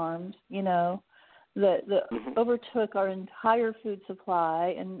family farms, you know, that overtook our entire food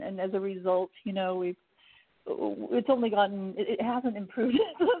supply, and as a result, you know, it hasn't improved,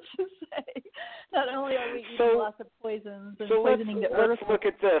 let's just say. Not only are we eating lots of poisons and poisoning the earth. Let's look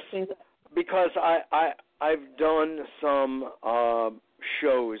at this, because I've done some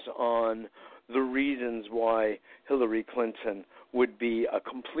shows on the reasons why Hillary Clinton would be a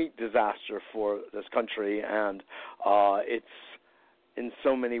complete disaster for this country, and it's in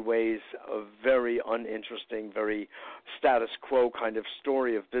so many ways a very uninteresting, very status quo kind of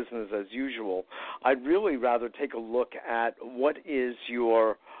story of business as usual. I'd really rather take a look at what is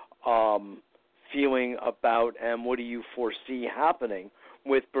your feeling about and what do you foresee happening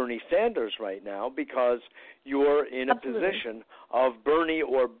with Bernie Sanders right now, because you're in a position of Bernie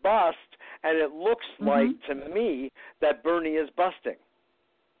or bust, and it looks like to me that Bernie is busting.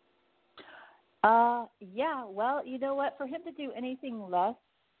 Yeah, well, you know what? For him to do anything less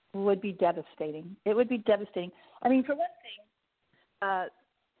would be devastating. It would be devastating. I mean, for one thing,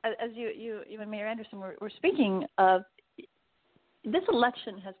 as you and Mayor Anderson were speaking of, this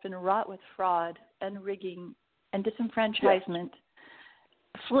election has been wrought with fraud and rigging and disenfranchisement,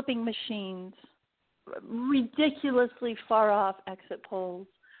 flipping machines, ridiculously far off exit polls,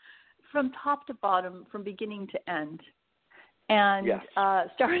 from top to bottom, from beginning to end. And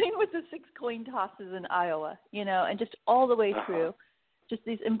starting with the 6 coin tosses in Iowa, you know, and just all the way through, just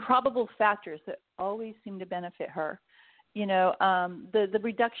these improbable factors that always seem to benefit her. You know, the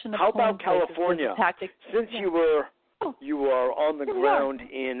reduction of how about California? Tactics. Since you are on the ground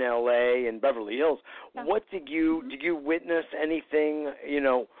in L.A. and Beverly Hills, what did you witness anything, you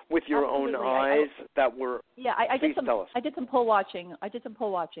know, with your own eyes that were? Yeah, I did some. Tell us. I did some poll watching.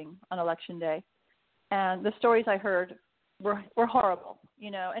 On Election Day, and the stories I heard were horrible.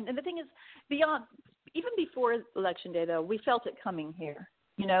 You know, and the thing is, even before Election Day, though, we felt it coming here.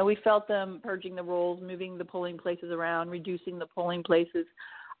 You know, we felt them purging the rolls, moving the polling places around, reducing the polling places.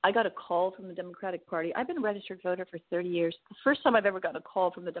 I got a call from the Democratic Party. I've been a registered voter for 30 years. The first time I've ever gotten a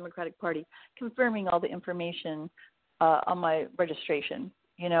call from the Democratic Party confirming all the information on my registration,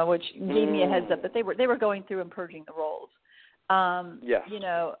 you know, which gave me a heads up that they were going through and purging the rolls. You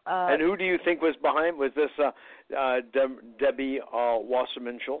know. And who do you think was behind? Was this Debbie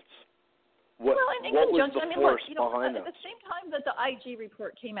Wasserman Schultz? What was the force behind at the same time that the IG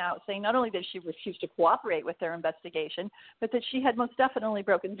report came out saying not only that she refused to cooperate with their investigation, but that she had most definitely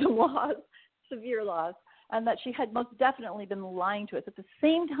broken some laws, severe laws, and that she had most definitely been lying to us. At the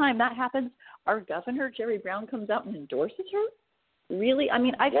same time that happens, our governor, Jerry Brown, comes out and endorses her? Really? I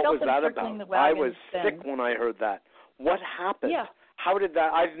mean, I felt them circling the wagon. I was sick when I heard that. What happened? Yeah. How did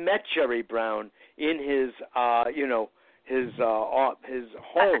that? I've met Jerry Brown in his, his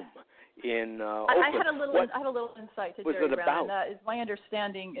home. In Oakland. I had a little insight to Jerry Brown. My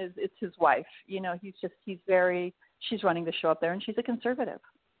understanding is it's his wife. You know, she's running the show up there, and she's a conservative.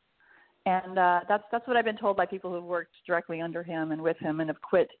 And that's what I've been told by people who've worked directly under him and with him and have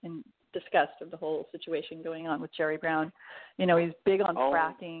quit in disgust of the whole situation going on with Jerry Brown. You know, he's big on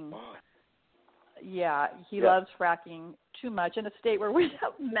fracking. he loves fracking too much in a state where we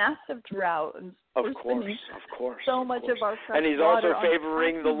have massive drought, and of course, so much of our fresh and he's water also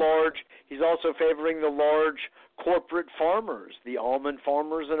favoring the large. He's also favoring the large corporate farmers, the almond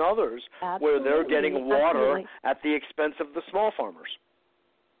farmers and others, where they're getting water at the expense of the small farmers.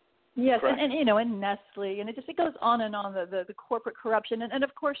 Yes, and and Nestle, and it goes on and on, the corporate corruption, and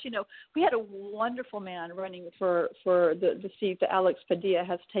of course, we had a wonderful man running for the seat that Alex Padilla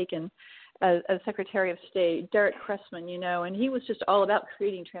has taken as Secretary of State, Derek Cressman, and he was just all about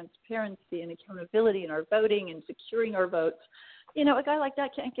creating transparency and accountability in our voting and securing our votes. A guy like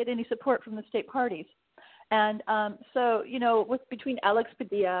that can't get any support from the state parties. And so, between Alex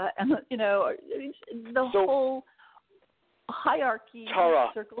Padilla and, whole hierarchy Tara,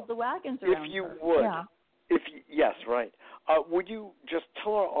 circled the wagons around if you her. would, yeah. Yes, right. Would you just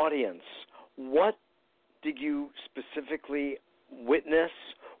tell our audience, what did you specifically witness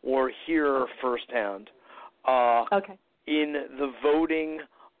or hear firsthand in the voting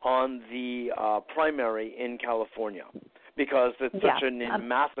on the primary in California? Because it's such a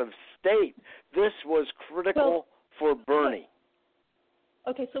massive state. This was critical for Bernie.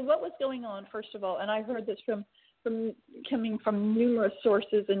 Okay, so what was going on, first of all, and I heard this from coming from numerous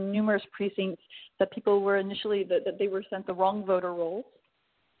sources and numerous precincts, that people were initially, that they were sent the wrong voter rolls.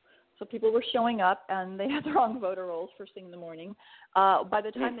 So people were showing up and they had the wrong voter rolls first thing in the morning. By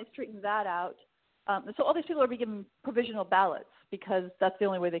the time they straightened that out, so all these people are being given provisional ballots because that's the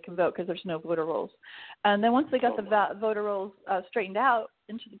only way they can vote, because there's no voter rolls. And then once they got the voter rolls straightened out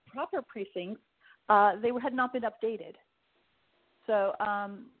into the proper precincts, they had not been updated. So,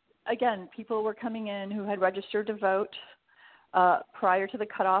 again, people were coming in who had registered to vote prior to the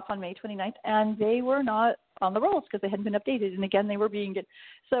cutoff on May 29th, and they were not on the rolls because they hadn't been updated. And, again, they were being good.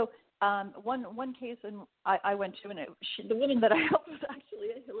 So one case I went to, and the woman that I helped was actually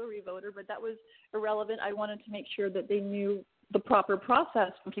a Hillary voter, but that was irrelevant. I wanted to make sure that they knew the proper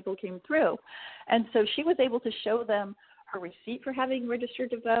process when people came through. And so she was able to show them her receipt for having registered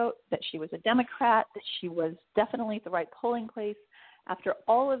to vote, that she was a Democrat, that she was definitely at the right polling place. After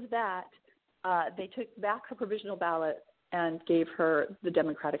all of that, they took back her provisional ballot and gave her the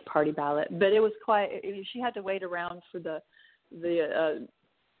Democratic Party ballot. But it was she had to wait around for the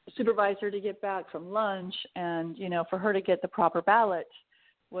supervisor to get back from lunch, and, for her to get the proper ballot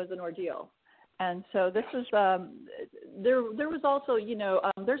was an ordeal. And so this was, there was also,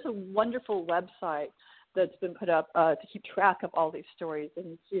 there's a wonderful website that's been put up to keep track of all these stories.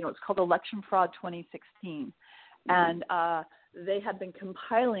 And, it's called Election Fraud 2016. And they have been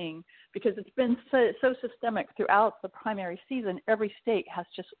compiling, because it's been so systemic throughout the primary season. Every state has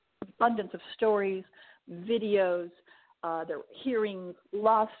just abundance of stories, videos, their hearings,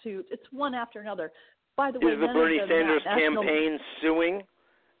 lawsuits. It's one after another. By the way, is the Bernie Sanders campaign suing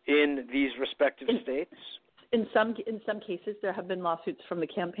in these respective states? In some cases, there have been lawsuits from the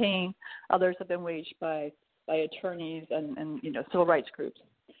campaign. Others have been waged by attorneys and civil rights groups.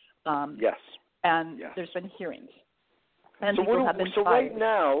 Yes. And there's been hearings. And so people have been fired. Right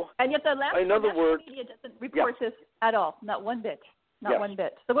now, and yet the national media doesn't report this at all, not one bit. Not one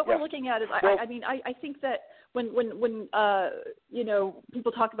bit. So what we're looking at is, I think that when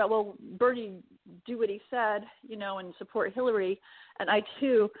people talk about, well, Bernie, do what he said, and support Hillary, and I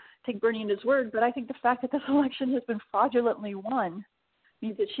too take Bernie in his word, but I think the fact that this election has been fraudulently won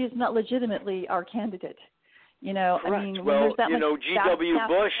means that she is not legitimately our candidate. Correct. I mean, well, there's that much G.W.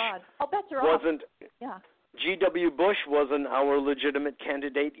 Bush all bets are wasn't. Off. Yeah. G.W. Bush wasn't our legitimate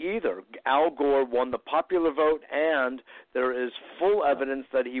candidate either. Al Gore won the popular vote, and there is full evidence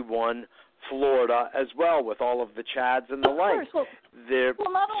that he won Florida as well, with all of the Chads and the like. Well,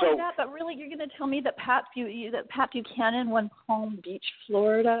 not only that, but really, you're going to tell me that Pat Buchanan won Palm Beach,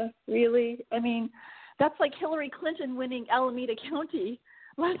 Florida? Really? I mean, that's like Hillary Clinton winning Alameda County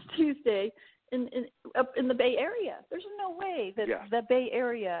last Tuesday up in the Bay Area. There's no way that the Bay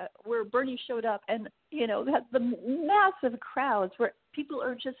Area, where Bernie showed up, and that the massive crowds where people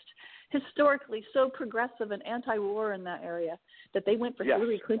are just historically so progressive and anti-war in that area, that they went for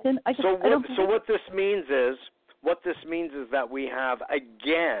Hillary Clinton. So what this means is that we have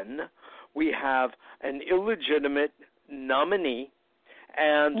an illegitimate nominee,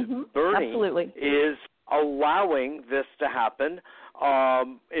 and Bernie is allowing this to happen.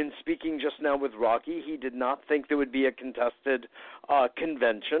 In speaking just now with Rocky, he did not think there would be a contested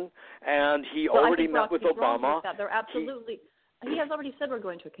convention, and he already met with Obama. They're absolutely. He has already said we're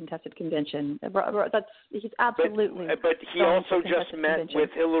going to a contested convention. He's absolutely. But he also just met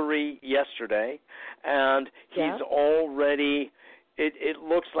with Hillary yesterday, and he's already. It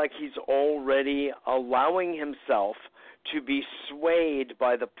looks like he's already allowing himself to be swayed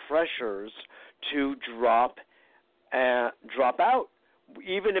by the pressures to drop out.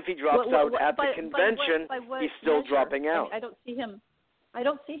 Even if he drops out at the convention, he's still measure? dropping out. I don't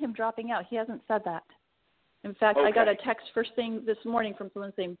see him dropping out. He hasn't said that. In fact, I got a text first thing this morning from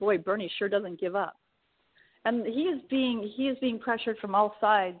someone saying, "Boy, Bernie sure doesn't give up." And he is being pressured from all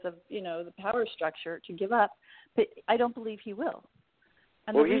sides of, the power structure to give up, but I don't believe he will.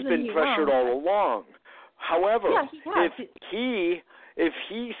 And he's been pressured all along. However, if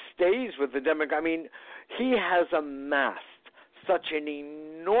he stays with the Democrat, he has amassed such an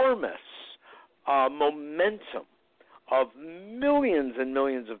enormous momentum of millions and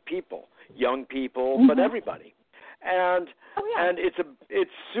millions of people, young people, but everybody. And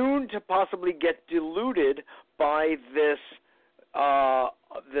it's soon to possibly get diluted by this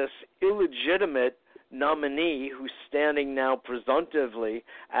illegitimate nominee who's standing now presumptively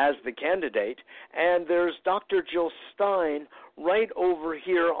as the candidate. And there's Dr. Jill Stein right over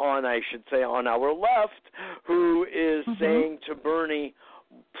here on our left, who is saying to Bernie,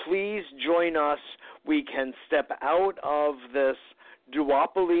 please join us. We can step out of this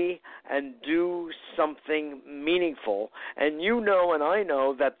duopoly and do something meaningful. And and I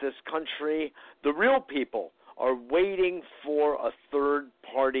know that this country, the real people, are waiting for a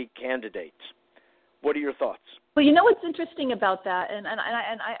third-party candidate. What are your thoughts? Well, what's interesting about that, and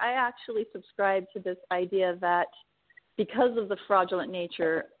I actually subscribe to this idea that because of the fraudulent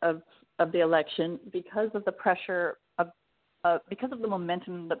nature of the election, because of the pressure because of the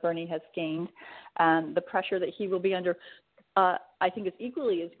momentum that Bernie has gained, and the pressure that he will be under, I think it's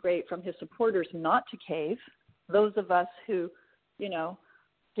equally as great from his supporters not to cave. Those of us who,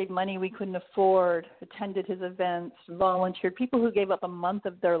 gave money we couldn't afford, attended his events, volunteered, people who gave up a month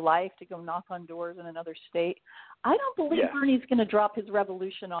of their life to go knock on doors in another state. I don't believe Bernie's going to drop his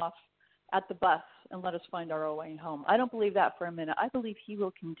revolution off at the bus and let us find our own way home. I don't believe that for a minute. I believe he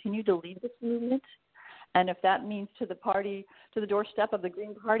will continue to lead this movement. And if that means to the doorstep of the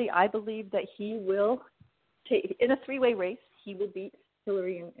Green Party, I believe that he will take, in a three-way race, he will beat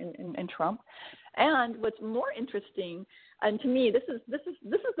Hillary and Trump. And what's more interesting, and to me, this is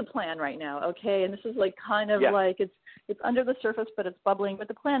the plan right now, okay? And this is like like it's under the surface, but it's bubbling. But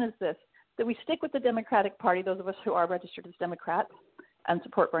the plan is this: that we stick with the Democratic Party, those of us who are registered as Democrats and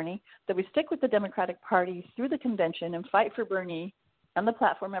support Bernie, that we stick with the Democratic Party through the convention and fight for Bernie and the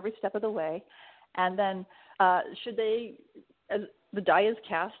platform every step of the way. And then should they, as the die is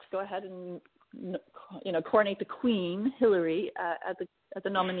cast, go ahead and coronate the Queen, Hillary, at the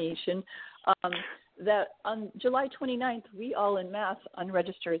nomination, that on July 29th, we all en masse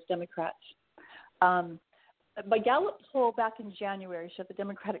unregister as Democrats. My Gallup poll back in January showed the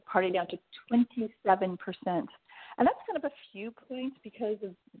Democratic Party down to 27%. And that's kind of a few points because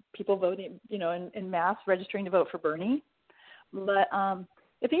of people voting, in mass, registering to vote for Bernie. But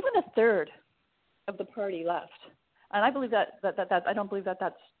if even a third of the party left, and I believe that I don't believe that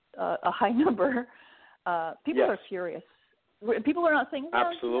that's a high number. People are furious. People are not saying,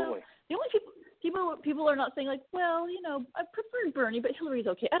 well, absolutely. The only people are not saying like, well, I prefer Bernie, but Hillary's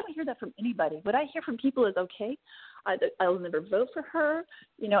okay. I don't hear that from anybody. What I hear from people is, okay, I'll never vote for her.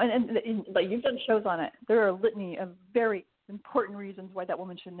 And like you've done shows on it. There are a litany of very important reasons why that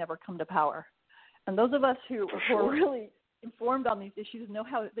woman should never come to power. And those of us who are really informed on these issues know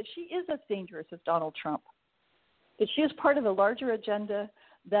that she is as dangerous as Donald Trump. That she is part of a larger agenda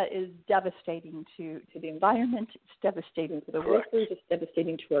that is devastating to the environment, it's devastating to the workers, it's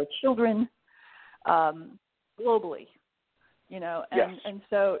devastating to our children, globally, and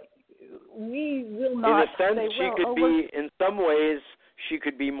so we will not. In a sense, in some ways, she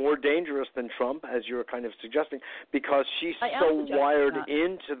could be more dangerous than Trump, as you're kind of suggesting, because she's so wired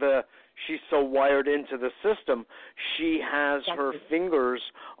into the system. She has her fingers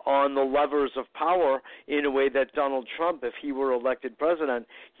on the levers of power in a way that Donald Trump, if he were elected president,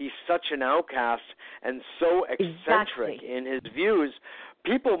 he's such an outcast and so eccentric in his views.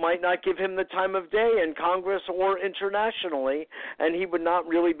 People might not give him the time of day in Congress or internationally, and he would not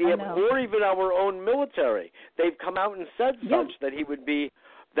really be able, or even our own military. They've come out and said such that he would be,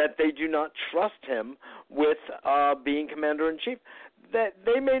 that they do not trust him with being commander-in-chief. That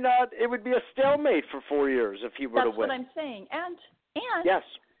they may not, it would be a stalemate for 4 years if he were to win. That's what I'm saying. And yes,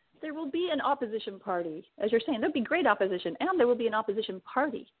 there will be an opposition party, as you're saying. There'll be great opposition, and there will be an opposition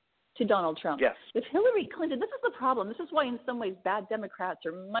party to Donald Trump. Yes. With Hillary Clinton, this is the problem. This is why in some ways bad Democrats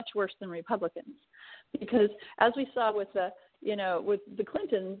are much worse than Republicans. Because as we saw with with the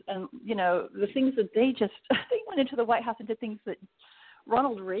Clintons and, the things that they went into the White House and did things that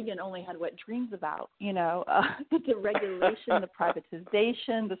Ronald Reagan only had wet dreams about, the deregulation, the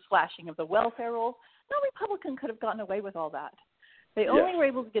privatization, the slashing of the welfare rolls. No Republican could have gotten away with all that. They only were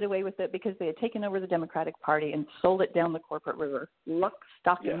able to get away with it because they had taken over the Democratic Party and sold it down the corporate river, lock,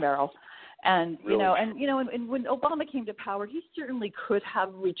 stock, and barrel. And really? And when Obama came to power, he certainly could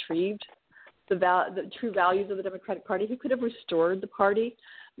have retrieved the true values of the Democratic Party. He could have restored the party,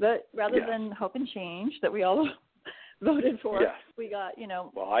 but rather than hope and change that we all voted for, we got,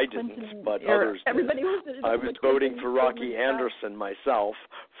 Well, I Clinton, didn't, but others did. Everybody was. I was voting for Rocky Anderson myself,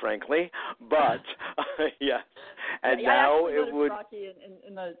 frankly, but yes. And now I it would. Rocky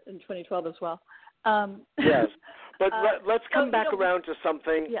in 2012 as well. Yes, but let's come back around to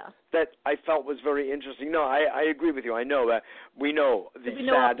something that I felt was very interesting. No, I agree with you. I know that we know the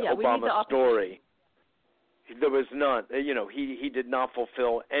sad Obama story. There was none. He did not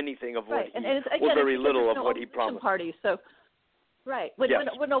fulfill anything of what or very little of what he promised. Party. So,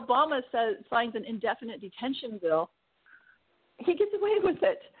 when Obama signs an indefinite detention bill, he gets away with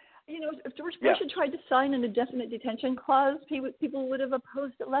it. If George Bush had tried to sign an indefinite detention clause, people would have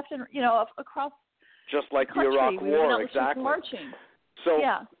opposed it left and across. Just like the Iraq War, exactly. Marching. So,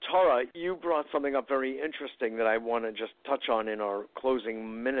 Tara, you brought something up very interesting that I want to just touch on in our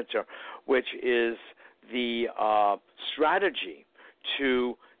closing minutes here, which is the strategy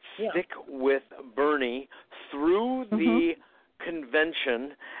to stick with Bernie through the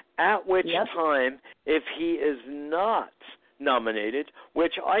convention, at which time, if he is not nominated,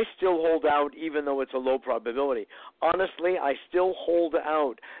 which I still hold out even though it's a low probability. Honestly, I still hold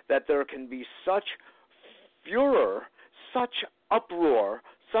out that there can be such furor, such uproar,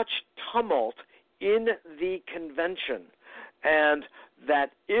 such tumult in the convention, and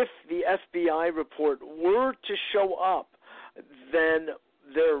that if the FBI report were to show up, then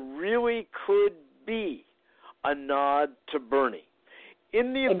there really could be a nod to Bernie.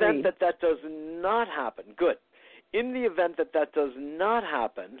 In the event that does not happen, in the event that does not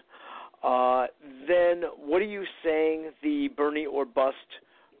happen, then what are you saying the Bernie or bust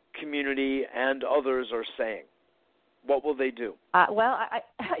community and others are saying? What will they do? Well, I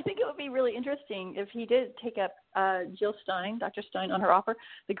think it would be really interesting if he did take up Jill Stein, Dr. Stein, on her offer.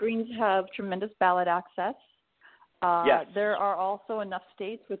 The Greens have tremendous ballot access. There are also enough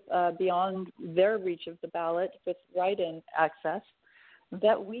states with beyond their reach of the ballot with write-in access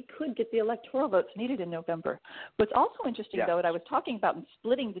that we could get the electoral votes needed in November. What's also interesting, though, what I was talking about in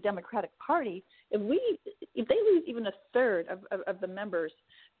splitting the Democratic Party, if they lose even a third of the members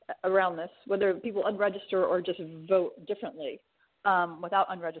around this, whether people unregister or just vote differently without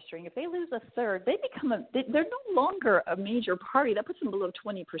unregistering, if they lose a third, they're no longer a major party. That puts them below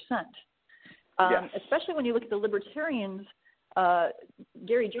 20%. Especially when you look at the Libertarians,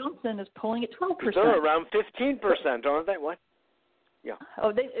 Gary Johnson is polling at 12%. They're around 15%, aren't they? What? Yeah.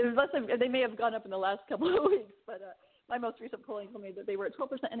 Oh, they may have gone up in the last couple of weeks, but my most recent polling told me that they were at 12%.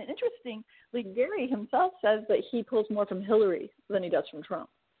 And interestingly, Gary himself says that he pulls more from Hillary than he does from Trump.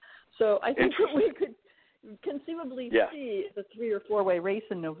 So I think that we could conceivably see the 3 or 4-way race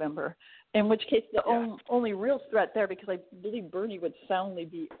in November, in which case the only real threat there, because I believe Bernie would soundly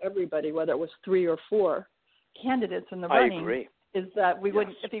beat everybody, whether it was 3 or 4 candidates in the running. I agree. Is that we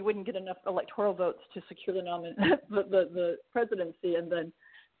wouldn't, if he wouldn't get enough electoral votes to secure the presidency, and then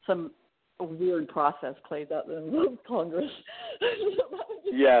some weird process plays out in Congress.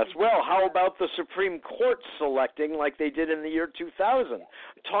 Yes. Well, how about the Supreme Court selecting like they did in the year 2000?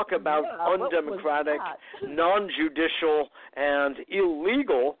 Talk about undemocratic, non-judicial, and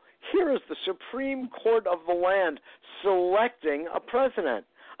illegal. Here is the Supreme Court of the land selecting a president.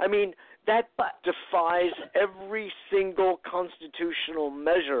 I mean, that defies every single constitutional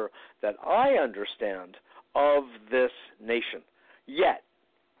measure that I understand of this nation. Yet,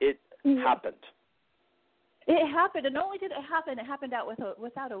 it happened. It happened, and not only did it happened out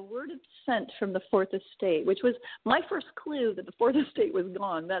without a word of dissent from the Fourth Estate, which was my first clue that the Fourth Estate was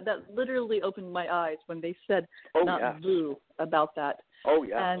gone. That literally opened my eyes when they said boo about that. Oh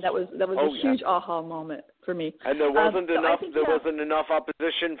yeah, and that was a huge aha moment for me. And there wasn't enough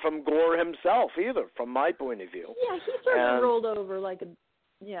opposition from Gore himself either, from my point of view. Yeah, he sort of rolled over like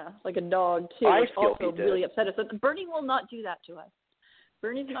a dog too. I feel also he did. Really upset us. Bernie will not do that to us.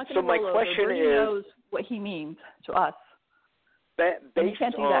 Bernie's not going to roll over. So my question Bernie knows what he means to us. Based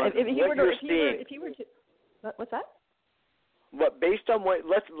can't do on that. If he were to, what's that? Based on what,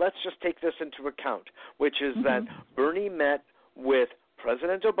 let's just take this into account, which is that Bernie met with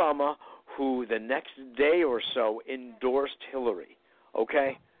President Obama, who the next day or so endorsed Hillary.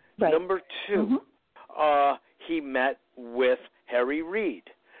 Okay? Right. Number 2, he met with Harry Reid.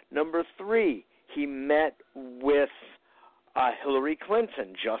 Number 3, he met with Hillary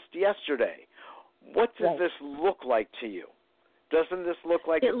Clinton just yesterday. What does this look like to you? Doesn't this look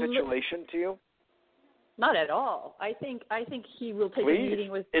like capitulation to you? Not at all. I think he will take Please, a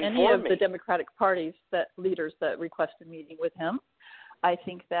meeting with inform any of me. the Democratic Party's leaders that request a meeting with him. I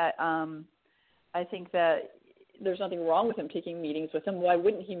think that there's nothing wrong with him taking meetings with him. Why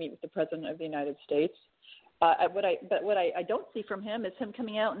wouldn't he meet with the President of the United States? What I don't see from him is him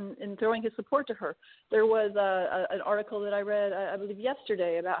coming out and throwing his support to her. There was an article that I read, I believe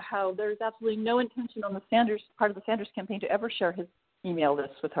yesterday, about how there's absolutely no intention on the part of the Sanders campaign to ever share his email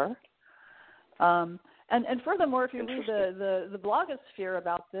list with her. And furthermore, if you read the blogosphere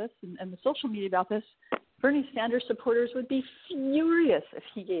about this and the social media about this, Bernie Sanders supporters would be furious if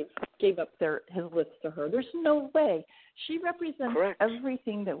he gave up his list to her. There's no way. She represents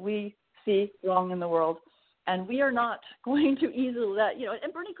everything that we see wrong in the world, and we are not going to easily let,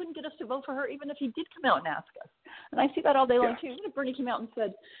 and Bernie couldn't get us to vote for her even if he did come out and ask us. And I see that all day long, too. Even if Bernie came out and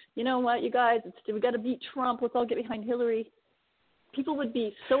said, you know what, you guys, we got to beat Trump. Let's all get behind Hillary. People would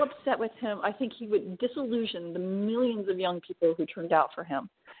be so upset with him. I think he would disillusion the millions of young people who turned out for him.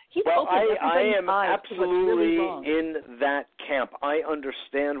 I am absolutely in that camp. I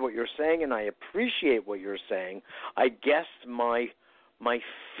understand what you're saying, and I appreciate what you're saying. I guess my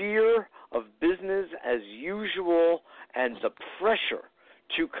fear of business as usual and the pressure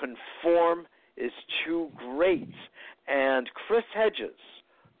to conform is too great. And Chris Hedges,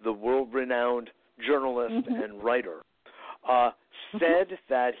 the world-renowned journalist and writer, said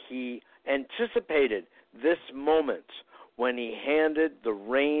that he anticipated this moment when he handed the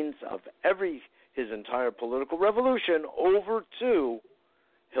reins of his entire political revolution over to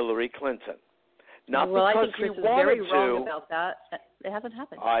Hillary Clinton. Not because I think Chris he is wanted very to. wrong about that. It hasn't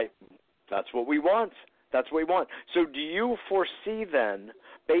happened. That's what we want. That's what we want. So do you foresee then,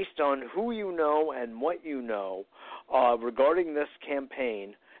 based on who you know and what you know regarding this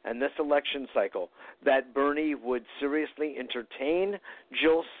campaign and this election cycle, that Bernie would seriously entertain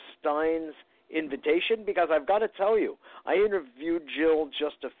Jill Stein's invitation? Because I've got to tell you, I interviewed Jill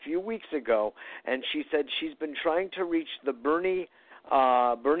just a few weeks ago, and she said she's been trying to reach the Bernie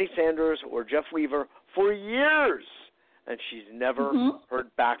Sanders or Jeff Weaver for years, and she's never heard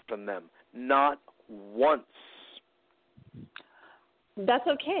back from them, not once. That's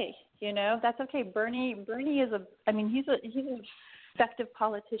okay. That's okay. Bernie is he's an effective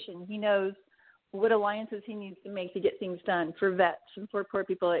politician. He knows what alliances he needs to make to get things done for vets and for poor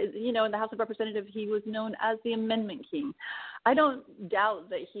people. In the House of Representatives, he was known as the Amendment King. I don't doubt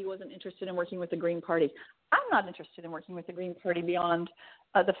that he wasn't interested in working with the Green Party. I'm not interested in working with the Green Party beyond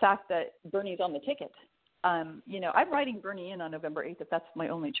the fact that Bernie's on the ticket. I'm writing Bernie in on November 8th if that's my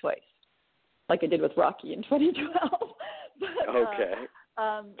only choice, like I did with Rocky in 2012. But, okay.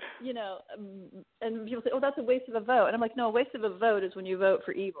 And people say, oh, that's a waste of a vote. And I'm like, no, a waste of a vote is when you vote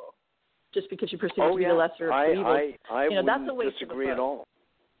for evil, just because you perceive it to be the lesser of evil. I that's a waste disagree of a vote. At all.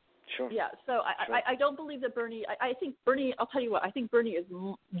 Sure. Yeah, so I don't believe that Bernie – I think Bernie – I'll tell you what, I think Bernie is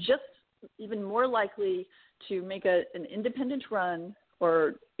just even more likely to make an independent run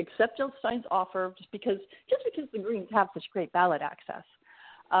or accept Jill Stein's offer just because the Greens have such great ballot access.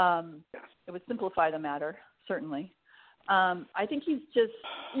 It would simplify the matter, certainly. I think he's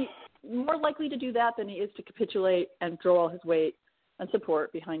more likely to do that than he is to capitulate and throw all his weight and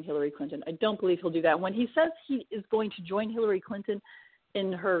support behind Hillary Clinton. I don't believe he'll do that. When he says he is going to join Hillary Clinton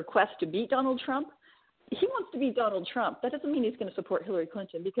in her quest to beat Donald Trump, he wants to beat Donald Trump. That doesn't mean he's going to support Hillary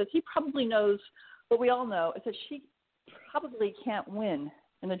Clinton because he probably knows what we all know is that she probably can't win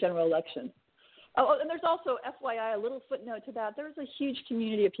in the general election. Oh, and there's also, FYI, a little footnote to that. There's a huge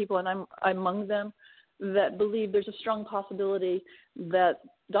community of people, and I'm among them, that believe there's a strong possibility that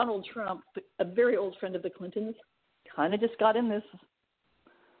Donald Trump, a very old friend of the Clintons, kind of just got in this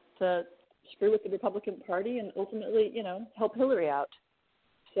to screw with the Republican Party and ultimately, help Hillary out.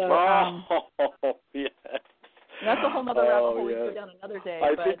 So, yes. That's a whole other rabbit hole we can go down another day.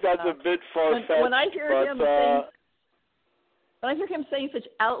 I think that's a bit far-fetched. When I hear him saying such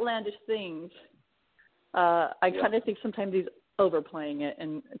outlandish things, I kind of think sometimes he's overplaying it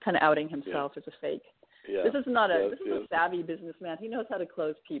and kind of outing himself as a fake. Yeah. This is not a savvy businessman. He knows how to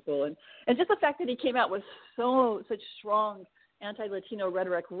close people, and just the fact that he came out with such strong anti-Latino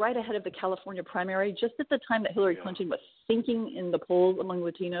rhetoric right ahead of the California primary, just at the time that Hillary Clinton was sinking in the polls among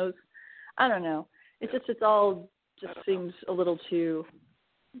Latinos. I don't know. It all just seems a little too,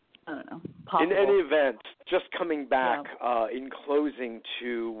 I don't know, possible. In any event, just coming back in closing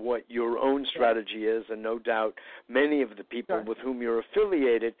to what your own strategy is, and no doubt many of the people with whom you're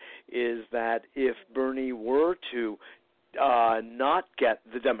affiliated, is that if Bernie were to not get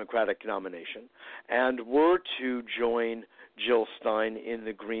the Democratic nomination and were to join Jill Stein in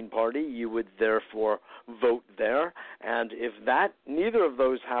the Green Party, you would therefore vote there. And if neither of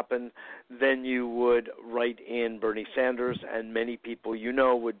those happen, then you would write in Bernie Sanders, and many people you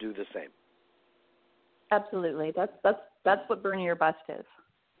know would do the same. Absolutely. That's what Bernie or bust is.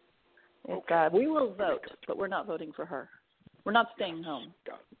 Okay. We will vote, but we're not voting for her. We're not staying home.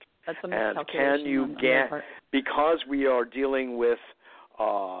 Got it. That's a and miscalculation. Can you get, because we are dealing with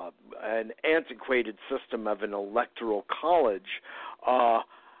an antiquated system of an electoral college,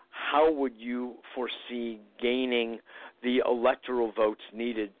 how would you foresee gaining the electoral votes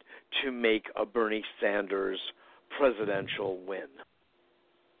needed to make a Bernie Sanders presidential win?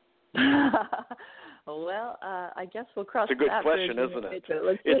 Well, I guess we'll cross that bridge. It's a good question, isn't it?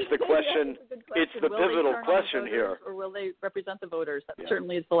 It's the question. It's the pipivotal question here. Or will they represent the voters? That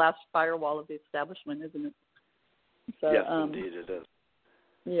certainly is the last firewall of the establishment, isn't it? So, yes, indeed it is.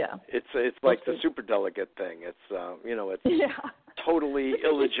 Yeah. It's like the superdelegate thing. It's totally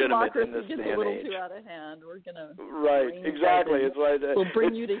illegitimate in this day and age. Democracy gets a little too out of hand. We're gonna exactly. It's like we'll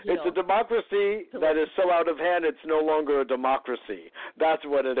bring you to heel. It's a democracy that is so out of hand it's no longer a democracy. That's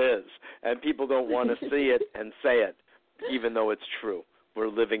what it is, and people don't want to see it and say it, even though it's true. We're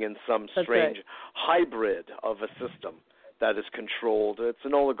living in some strange hybrid of a system that is controlled. It's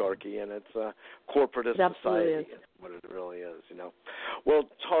an oligarchy, and it's a corporatist society. Is what it really is, Well,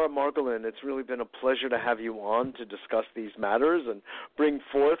 Tara Margolin, it's really been a pleasure to have you on to discuss these matters and bring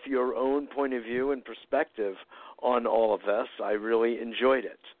forth your own point of view and perspective on all of this. I really enjoyed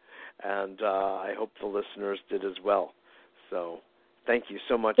it, and I hope the listeners did as well. So thank you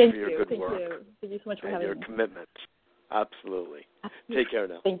so much for your good work. Thank you so much for having me. And your commitment. Absolutely. Take care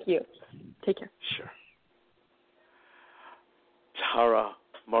now. Thank you. Take care. Sure. Tara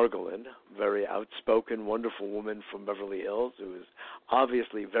Margolin, very outspoken, wonderful woman from Beverly Hills who is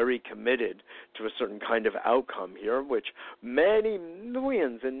obviously very committed to a certain kind of outcome here, which many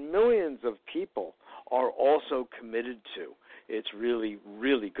millions and millions of people are also committed to. It's really,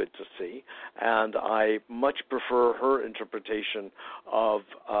 really good to see, and I much prefer her interpretation of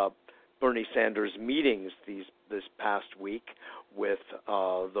Bernie Sanders' meetings this past week with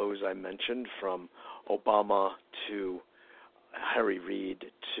those I mentioned, from Obama to Harry Reid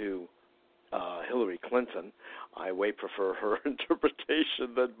to Hillary Clinton. I way prefer her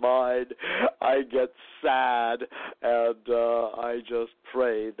interpretation than mine. I get sad, and I just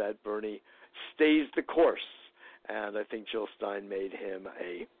pray that Bernie stays the course. And I think Jill Stein made him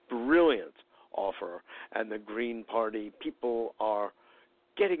a brilliant offer, and the Green Party people are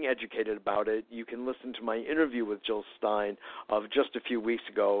getting educated about it. You can listen to my interview with Jill Stein of just a few weeks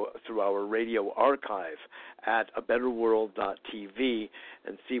ago through our radio archive at abetterworld.tv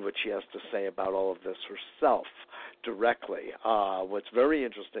and see what she has to say about all of this herself directly. What's very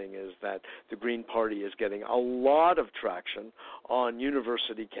interesting is that the Green Party is getting a lot of traction on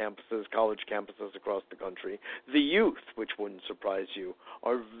university campuses, college campuses across the country. The youth, which wouldn't surprise you,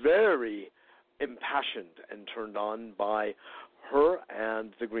 are very impassioned and turned on by her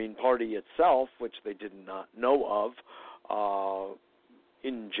and the Green Party itself, which they did not know of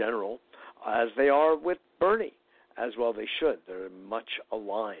in general, as they are with Bernie, as well they should. They're much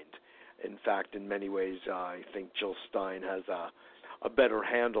aligned. In fact, in many ways, I think Jill Stein has a better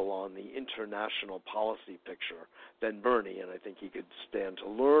handle on the international policy picture than Bernie, and I think he could stand to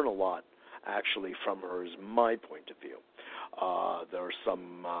learn a lot, actually, from her, is my point of view. There are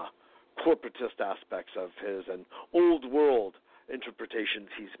some corporatist aspects of his and old world interpretations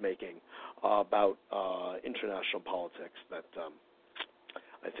he's making about international politics that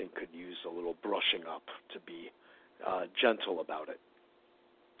I think could use a little brushing up, to be gentle about it.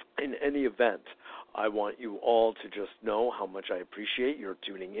 In any event, I want you all to just know how much I appreciate your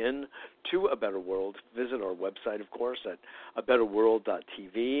tuning in to A Better World. Visit our website, of course, at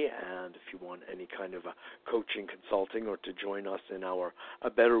abetterworld.tv, and if you want any kind of a coaching, consulting, or to join us in our A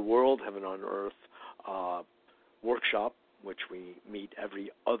Better World, Heaven on Earth workshop, which we meet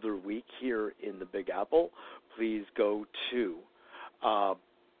every other week here in the Big Apple, please go to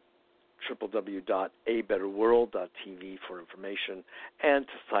www.abetterworld.tv for information and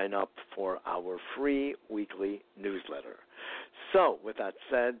to sign up for our free weekly newsletter. So, with that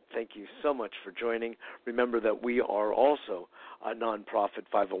said, thank you so much for joining. Remember that we are also a nonprofit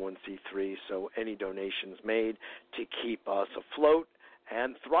 501c3, so any donations made to keep us afloat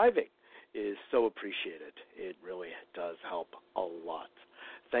and thriving is so appreciated. It really does help a lot.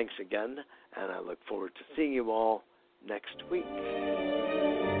 Thanks again, and I look forward to seeing you all next week.